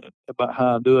camera about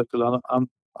how I do it because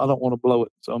I don't want to blow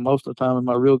it. So most of the time in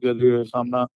my real good areas, I'm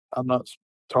not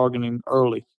targeting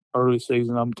early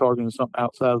season. I'm targeting something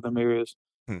outside of them areas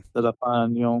Hmm. that I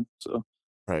find. So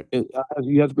Right.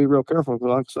 you have to be real careful because,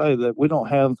 like I say, that we don't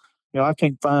have. I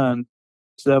can't find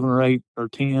 7 or 8 or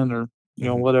 10 or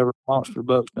Mhm. whatever monster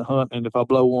bucks to hunt. And if I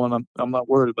blow one, I'm not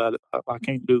worried about it. I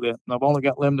can't do that. And I've only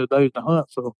got limited days to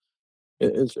hunt, so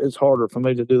it's harder for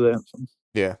me to do that. So.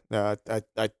 Yeah, no,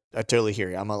 I totally hear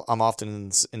you. I'm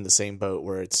often in the same boat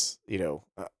where it's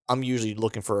I'm usually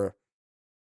looking for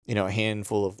a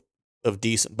handful of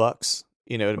decent bucks.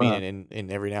 You know what I mean? Right.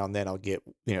 And every now and then I'll get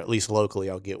at least locally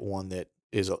I'll get one that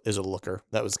is a looker.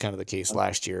 That was kind of the case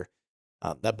last year.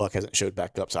 That buck hasn't showed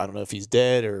back up, so I don't know if he's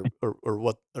dead or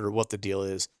what the deal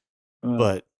is.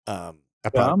 But I Yeah,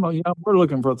 probably we're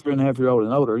looking for a 3.5-year-old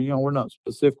and older. We're not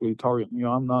specifically targeting.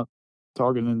 I'm not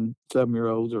targeting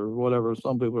 7-year-olds or whatever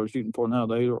some people are shooting for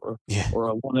nowadays, yeah. or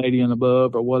a 180 and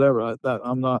above or whatever.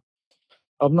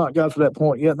 I've not got to that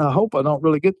point yet, and I hope I don't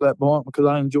really get to that point because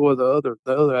I enjoy the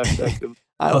other aspect of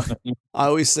I hunting it. I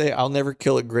always say I'll never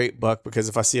kill a great buck because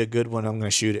if I see a good one, I'm going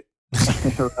to shoot it.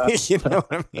 Right. You know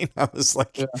what I mean? I was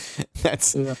like, Yeah.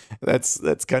 that's Yeah.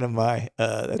 that's kind of my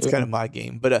kind of my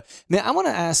game. But man, I want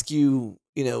to ask you.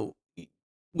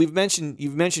 You've mentioned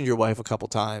your wife a couple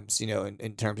times.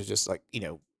 In terms of just like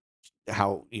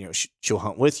how she'll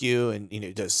hunt with you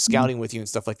and does scouting with you and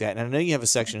stuff like that. And I know you have a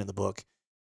section in the book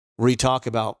where you talk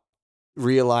about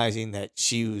realizing that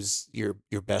she was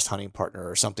your best hunting partner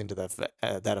or something to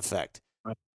that effect.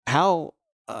 Right. How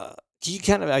can you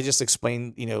kind of I just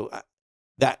explain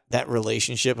that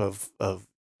relationship of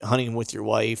hunting with your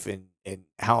wife and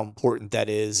how important that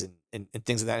is and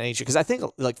things of that nature? Because I think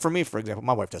like for me, for example,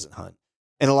 my wife doesn't hunt,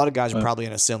 and a lot of guys are Right. probably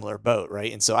in a similar boat,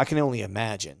 right? And so I can only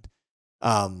imagine,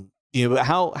 but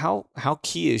how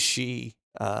key is she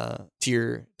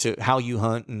to how you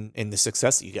hunt and the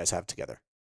success that you guys have together?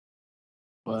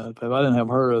 But if I didn't have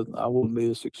her, I wouldn't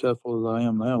be as successful as I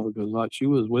am now because, like, she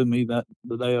was with me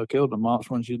the day I killed the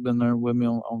monster, and she's been there with me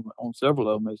on several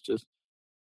of them. It's just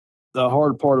the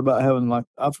hard part about having, like,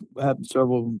 I've had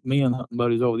several men hunting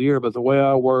buddies over the year, but the way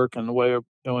I work and the way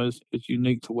it's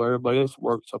unique to where everybody else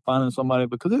works. So finding somebody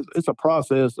because it's a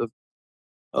process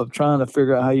of trying to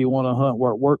figure out how you want to hunt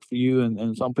where it works for you,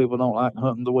 and some people don't like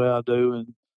hunting the way I do,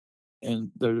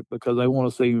 and they're because they want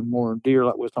to see more deer,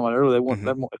 like we was talking about earlier.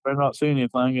 If they're not seeing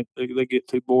anything, they get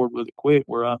too bored with it quick.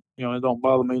 Where it don't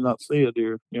bother me not to see a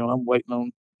deer. I'm waiting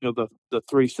on the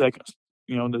 3 seconds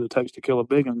that it takes to kill a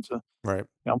big one. So Right.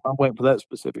 I'm waiting for that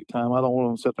specific time. I don't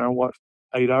want to sit there and watch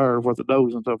 8 hours worth of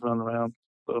does and stuff running around.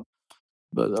 So,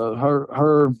 but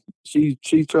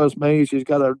she trusts me. She's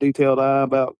got a detailed eye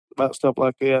about stuff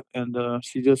like that, and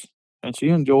she just and she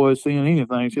enjoys seeing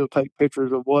anything. She'll take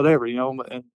pictures of whatever,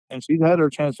 and she's had her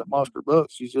chance at monster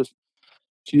bucks.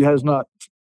 She has not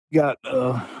got,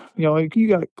 you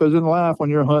got, because in life when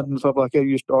you're hunting and stuff like that,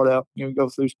 you start out, you go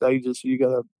through stages, so you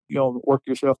got to, work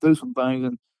yourself through some things.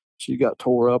 And she got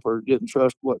tore up or didn't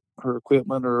trust what her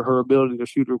equipment or her ability to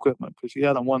shoot her equipment, because she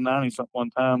had a 190 something one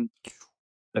time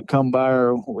that come by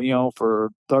her,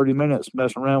 for 30 minutes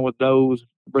messing around with does,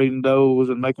 breeding does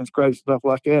and making scrapes and stuff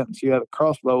like that. And she had a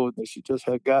crossbow that she just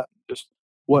had got, just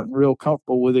wasn't real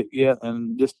comfortable with it yet,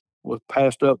 and just was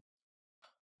passed up,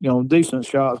 decent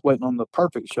shots, waiting on the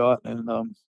perfect shot. And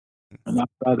I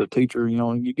tried to teach her,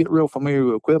 you get real familiar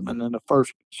with equipment, and the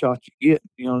first shot you get,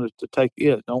 to take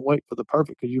it. Don't wait for the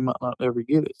perfect, because you might not ever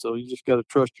get it. So you just got to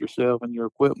trust yourself and your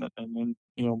equipment, and then,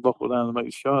 buckle down to make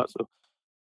the shot. So,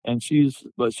 and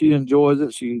but she enjoys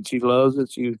it. She loves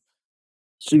it. She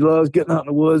loves getting out in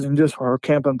the woods and just her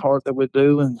camping part that we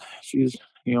do. And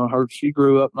she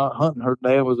grew up not hunting. Her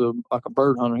dad was like a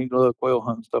bird hunter. He loved quail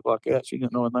hunting, stuff like that. She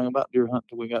didn't know anything about deer hunting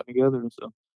until we got together. And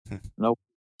so, nope.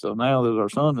 So now that our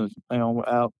son is,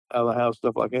 out of the house,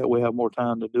 stuff like that, we have more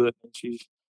time to do it. And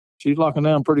she's locking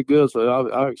down pretty good. So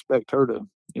I expect her to,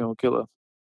 kill a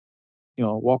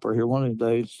whopper here one of these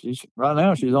days. Right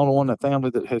now she's the only one in the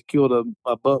family that has killed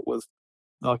a buck with,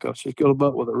 she's killed a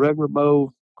buck with a regular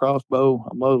bow, crossbow,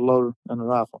 a muzzle loader, and a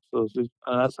rifle. So and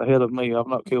that's ahead of me. I've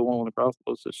not killed one with a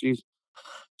crossbow. So she's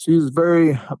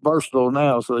very versatile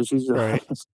now. So she's Right.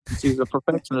 she's a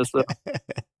perfectionist.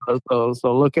 So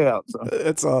look out. So.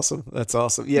 That's awesome. That's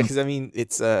awesome. Yeah, because I mean,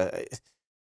 it's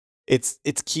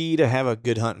key to have a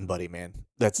good hunting buddy, man.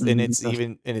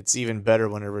 It's even better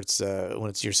whenever it's when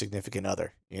it's your significant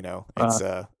other. It's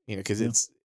because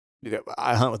it's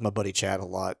I hunt with my buddy Chad a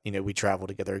lot. We travel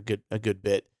together a good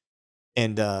bit,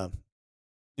 and I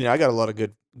got a lot of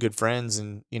good friends,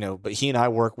 and but he and I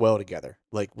work well together.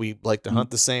 Like, we like to hunt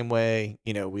the same way.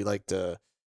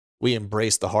 We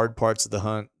embrace the hard parts of the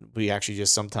hunt. We actually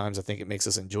just, sometimes I think it makes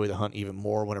us enjoy the hunt even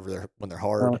more when they're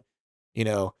hard,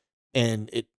 and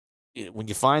when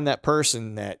you find that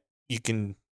person that you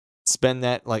can spend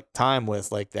that time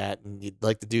with like that, and you'd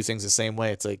like to do things the same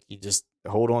way, it's like you just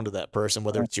hold on to that person,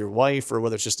 whether it's your wife or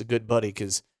whether it's just a good buddy,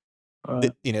 because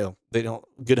they don't,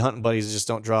 good hunting buddies just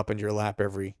don't drop into your lap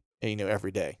every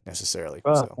day necessarily.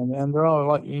 Right. So. And they're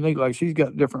all unique. Like, she's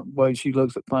got different ways she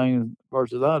looks at things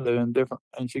versus I do,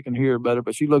 and she can hear better.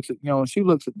 But she looks at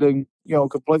the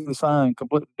completely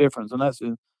completely different, and that's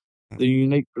the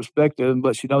unique perspective.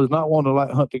 But she does not want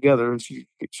to hunt together. She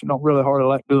don't really hardly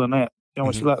like doing that.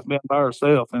 She likes being by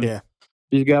herself, and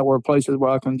she's got places where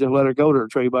I can just let her go to a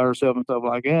tree by herself and stuff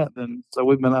like that. And so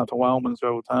we've been out to Wyoming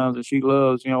several times, and she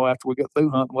loves, after we get through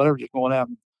hunting, whatever, just going out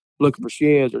and looking for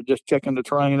sheds or just checking the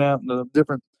terrain out in the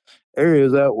different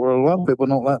areas out where a lot of people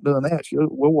don't like doing that. She'll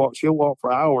walk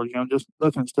for hours, just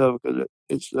looking at stuff, because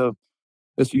it's a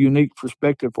unique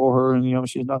perspective for her. And,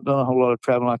 she's not done a whole lot of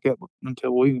traveling like that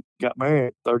until we got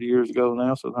married 30 years ago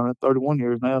now. So 31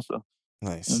 years now. So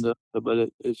Nice. And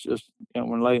but it's just,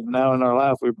 we're late now in our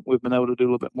life. We've been able to do a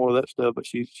little bit more of that stuff. But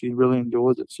she really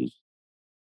enjoys it.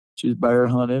 She's bear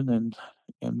hunted and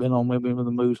been on maybe with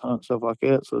the moose hunt, stuff like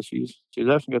that. So she's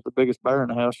actually got the biggest bear in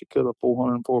the house. She killed a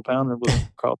 404 pounder with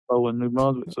a crossbow in New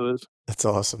Brunswick. So that's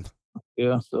awesome.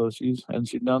 Yeah. So she's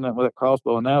done that with that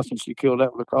crossbow. And now since she killed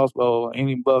that with a crossbow,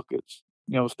 any buck that's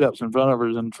steps in front of her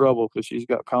is in trouble, because she's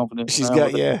got confidence. She's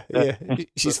got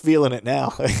she's feeling it now.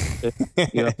 So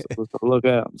look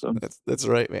out. So that's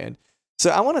right, man. So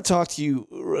I want to talk to you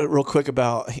real quick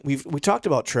about, we talked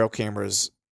about trail cameras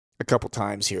a couple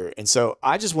times here, and so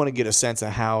I just want to get a sense of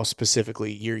how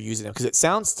specifically you're using them, because it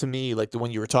sounds to me like the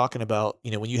one you were talking about,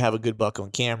 when you have a good buck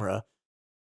on camera,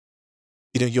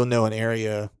 you'll know an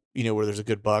area, where there's a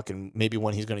good buck, and maybe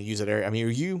when he's going to use that area. I mean,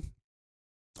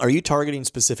 are you targeting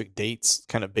specific dates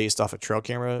kind of based off a trail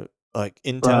camera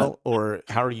intel, right, or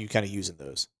how are you kind of using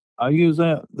those? I use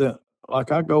that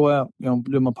like, I go out,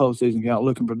 do my postseason count,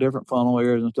 looking for different funnel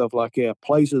areas and stuff like that,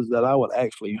 places that I would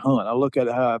actually hunt. I look at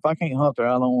it how, if I can't hunt there,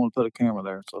 I don't want to put a camera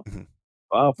there. So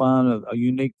I'll find a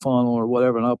unique funnel or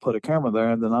whatever, and I'll put a camera there,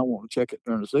 and then I won't check it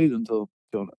during the season until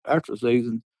after the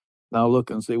season. And I'll look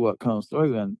and see what comes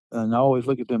through, and I always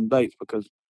look at them dates, because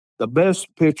the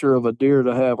best picture of a deer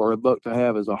to have or a buck to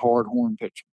have is a hard horn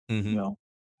picture.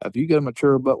 If you get a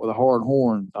mature buck with a hard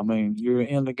horn, I mean, you're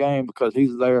in the game, because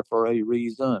he's there for a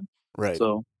reason. Right.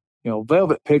 So,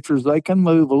 velvet pictures, they can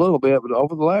move a little bit, but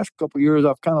over the last couple of years,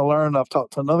 I've kind of learned. I've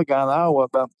talked to another guy in Iowa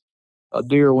about a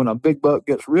deer when a big buck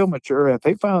gets real mature. If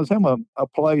he finds him a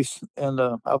place, and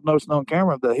I've noticed on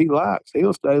camera that he likes,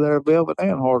 he'll stay there, velvet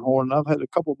and hard horn. And I've had a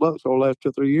couple of bucks over the last 2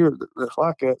 or 3 years that's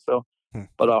like that. So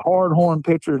But a hard horn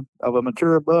picture of a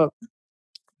mature buck,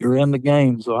 you're in the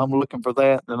game. So I'm looking for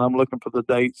that, and I'm looking for the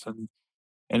dates, and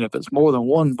if it's more than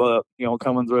one buck,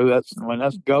 coming through,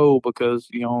 that's gold because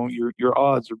your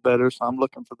odds are better. So I'm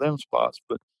looking for them spots.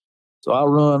 But so I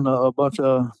run a bunch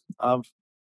of I've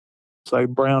say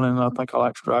Browning. I think I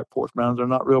like Strike Force Browns. They're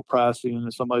not real pricey, and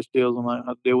if somebody steals them,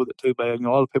 I deal with it too bad. A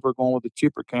lot of people are going with the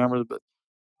cheaper cameras, but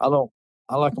I don't.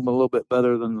 I like them a little bit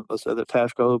better than, let's say, the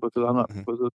Tashco because I'm not. Mhm.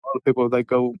 Because a lot of people, they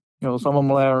go, some of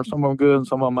them are, some of them good, and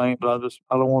some of them ain't. But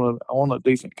I don't want to. I want a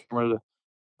decent camera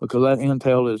because that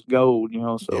Intel is gold.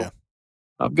 So Yeah.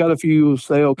 I've got a few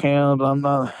sale cams. I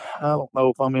don't know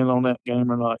if I'm in on that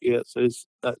game or not yet. So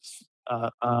that's. I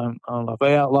don't know if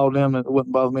they outlawed them, it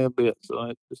wouldn't bother me a bit.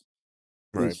 So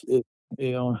Right.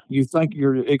 you think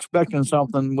you're expecting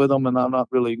something with them, and I'm not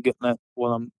really getting that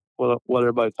what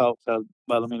everybody talks about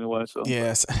them anyway. So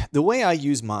Yes. The way I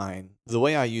use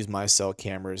my cell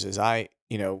cameras is like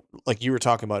you were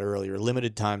talking about earlier,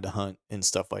 limited time to hunt and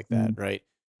stuff like that, right?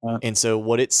 uh, And so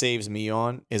what it saves me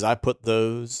on is I put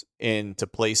those into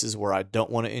places where I don't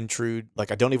want to intrude.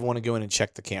 Like I don't even want to go in and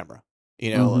check the camera,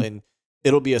 Mhm. and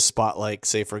it'll be a spot like,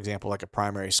 say, for example, like a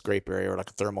primary scrape area or like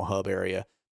a thermal hub area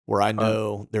where I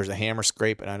know there's a hammer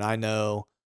scrape and I know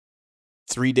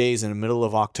 3 days in the middle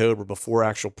of October before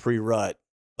actual pre-rut,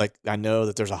 like I know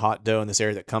that there's a hot doe in this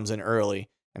area that comes in early,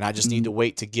 and I just need to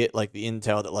wait to get like the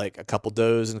intel that like a couple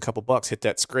does and a couple bucks hit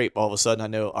that scrape. All of a sudden, I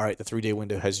know, all right, the 3-day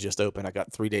window has just opened. I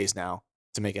got 3 days now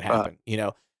to make it happen.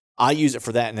 I use it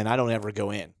for that, and then I don't ever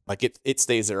go in. Like it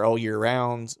stays there all year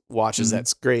round, watches that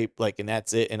scrape, like, and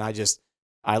that's it. And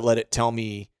I let it tell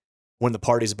me when the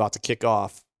party's about to kick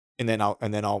off, and then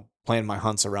I'll plan my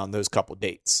hunts around those couple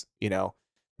dates.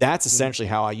 That's essentially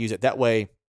how I use it. That way,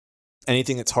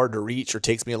 anything that's hard to reach or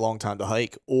takes me a long time to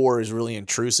hike or is really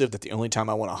intrusive, that the only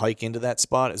time I want to hike into that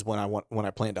spot is when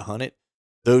I plan to hunt it.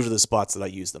 Those are the spots that I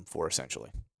use them for, essentially.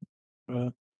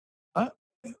 I,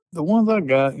 the ones I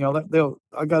got,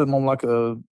 I got them on like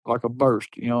a burst,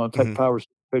 take power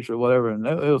picture or whatever, and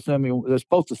they'll send me. They're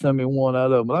supposed to send me one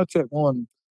out of them, but I checked one.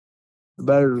 The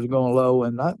battery was going low,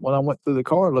 and when I went through the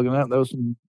car looking at it, there was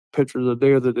some pictures of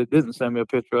deer that it didn't send me a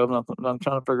picture of, and I'm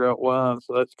trying to figure out why.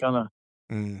 So that's kind of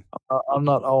I'm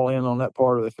not all in on that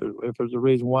part of it. If there's a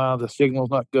reason why the signal's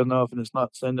not good enough and it's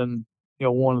not sending,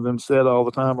 one of them set all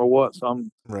the time or what. So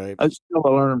Right. it's still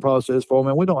a learning process for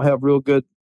me. We don't have real good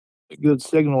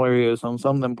signal areas on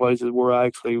some of them places where I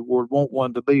actually would want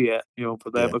one to be at, for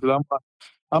that Yeah. because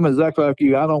I'm exactly like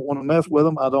you. I don't want to mess with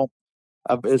them.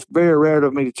 It's very rare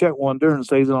of me to check one during the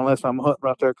season unless I'm hunting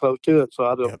right there close to it. So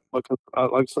I don't, Yep. because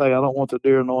like I say, I don't want the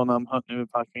deer knowing I'm hunting if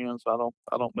I can. So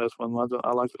I don't mess with them.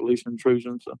 I like the least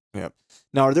intrusion. So Yep.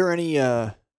 Now, are there any?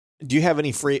 Do you have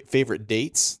any favorite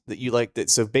dates that you like?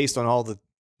 So based on all the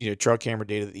trail camera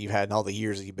data that you've had and all the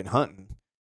years that you've been hunting,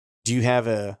 do you have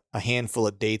a handful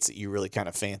of dates that you really kind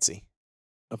of fancy?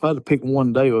 if I had to pick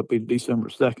one day, it would be December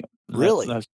 2nd. Really?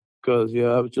 That's because it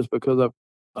was just because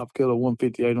I've killed a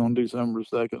 158 on December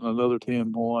 2nd, another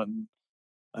 10 point,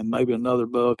 and maybe another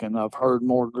buck, and I've heard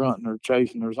more grunting or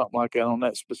chasing or something like that on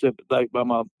that specific date by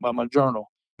my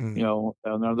journal. And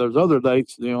there's other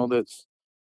dates, that's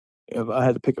if I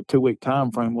had to pick a 2 week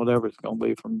time frame, whatever it's going to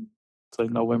be from say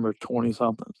November 20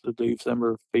 something to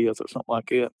December 5th or something like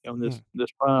that.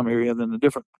 This prime area, then the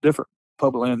different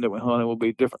public land that we hunted will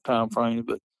be different time frames,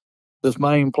 but this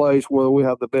main place where we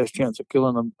have the best chance of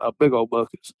killing a big old buck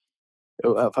is,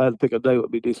 if I had to pick a day, it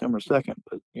would be December 2nd.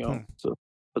 But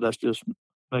but that's just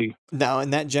me. Now,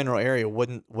 in that general area,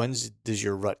 when does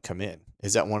your rut come in?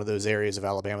 Is that one of those areas of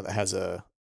Alabama that has a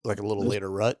little later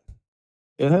rut?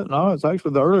 No, it's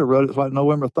actually the earlier rut. It's like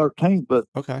November 13th. But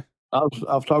Okay. I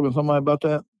was talking to somebody about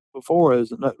that before. Is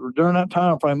that during that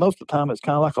time frame, most of the time it's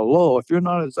kind of like a lull. If you're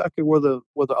not exactly where the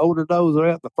older does are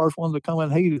at, the first ones that come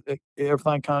in heat,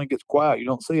 everything kind of gets quiet. You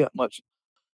don't see that much,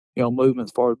 movement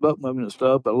as far as buck movement and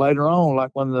stuff. But later on,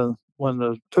 like when the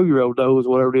 2-year-old does,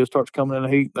 whatever it is, starts coming in the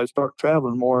heat, they start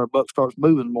traveling more. Buck starts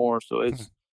moving more. So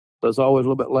it's always a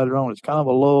little bit later on. It's kind of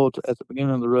a lull at the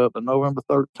beginning of the rut. But November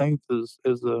 13th is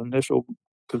the initial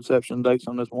conception dates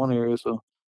on this one area. So.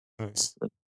 Nice.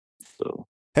 So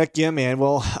Heck yeah, man.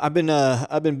 Well, I've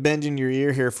been bending your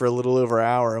ear here for a little over an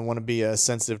hour. I want to be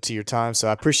sensitive to your time, so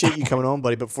I appreciate you coming on,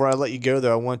 buddy. Before I let you go,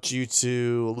 though, I want you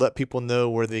to let people know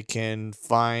where they can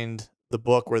find the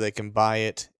book, where they can buy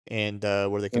it, and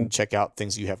where they can check out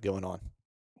things you have going on.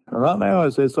 Right now,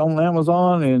 it's on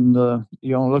Amazon, and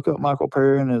look up Michael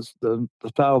Perry, and it's the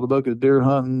title of the book is Deer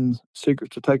Hunting: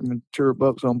 Secrets to Taking Mature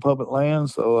Bucks on Public Land.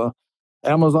 So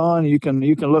Amazon, you can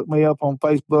look me up on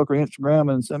Facebook or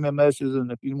Instagram and send me a message.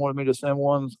 And if you wanted me to send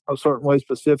one a certain way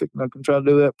specific, I can try to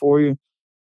do that for you.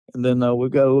 And then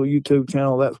we've got a little YouTube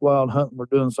channel, That's Wild Hunting. We're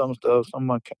doing some stuff, some of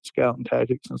my scouting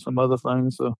tactics and some other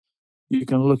things. So you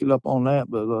can look it up on that.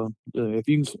 But if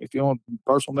you want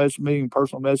personal message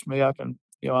me, I can,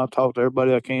 I'll talk to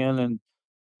everybody I can, and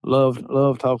love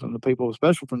talking to people,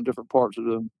 especially from different parts of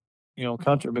the,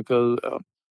 country, because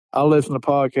I listen to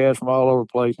podcasts from all over the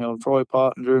place. Troy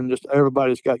Pottinger and just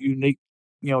everybody's got unique,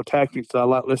 tactics that I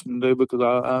like listening to, because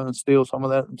I instill some of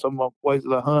that in some of the ways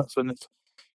that I hunt. And it's,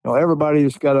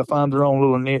 everybody's got to find their own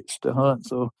little niche to hunt.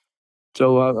 So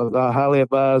I highly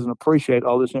advise and appreciate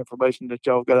all this information that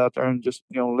y'all got out there, and just,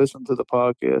 listen to the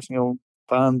podcast,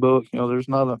 find books. There's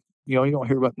not a, you don't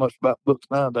hear much about books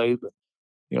nowadays, but,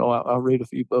 I read a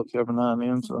few books every now and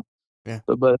then. So, yeah.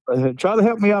 But try to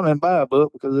help me out and buy a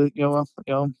book, because it,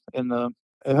 and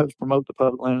it helps promote the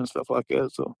public land and stuff like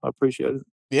that. So I appreciate it.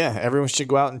 Yeah, everyone should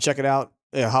go out and check it out.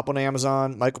 Yeah, hop on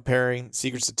Amazon, Michael Perry,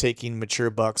 Secrets to Taking Mature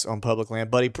Bucks on Public Land.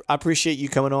 Buddy, I appreciate you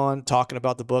coming on, talking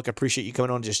about the book. I appreciate you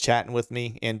coming on, just chatting with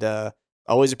me. And I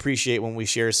always appreciate when we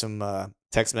share some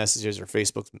text messages or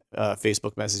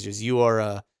Facebook messages. You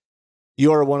are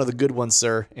one of the good ones,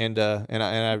 sir. And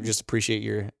I just appreciate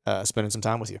your spending some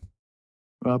time with you.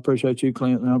 Well, I appreciate you,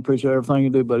 Clint, and I appreciate everything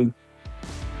you do, buddy.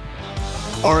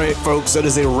 All right, folks, that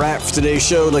is a wrap for today's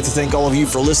show. I'd like to thank all of you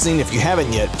for listening. If you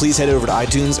haven't yet, please head over to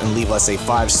iTunes and leave us a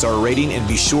 5-star rating, and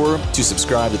be sure to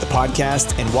subscribe to the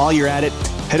podcast. And while you're at it,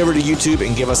 head over to YouTube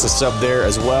and give us a sub there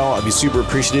as well. I'd be super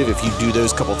appreciative if you do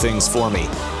those couple things for me.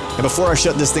 And before I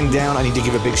shut this thing down, I need to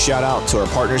give a big shout out to our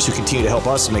partners who continue to help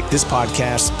us make this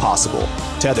podcast possible.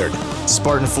 Tethered,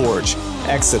 Spartan Forge,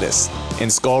 Exodus,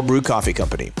 and Skull Brew Coffee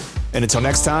Company. And until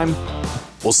next time,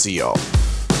 we'll see y'all.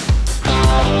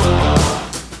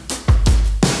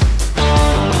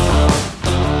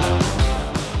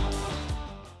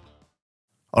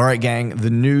 All right, gang, the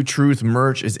new Truth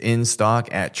merch is in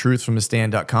stock at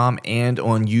truthfromthestand.com and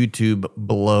on YouTube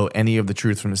below any of the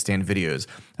Truth from the Stand videos.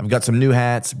 I've got some new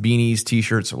hats, beanies,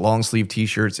 t-shirts, long sleeve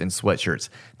t-shirts, and sweatshirts.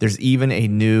 There's even a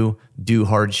new Do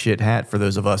Hard Shit hat for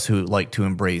those of us who like to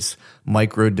embrace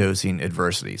micro-dosing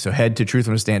adversity. So head to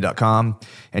truthfromthestand.com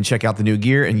and check out the new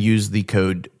gear and use the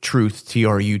code TRUTH,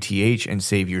 TRUTH, and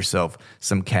save yourself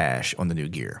some cash on the new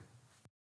gear.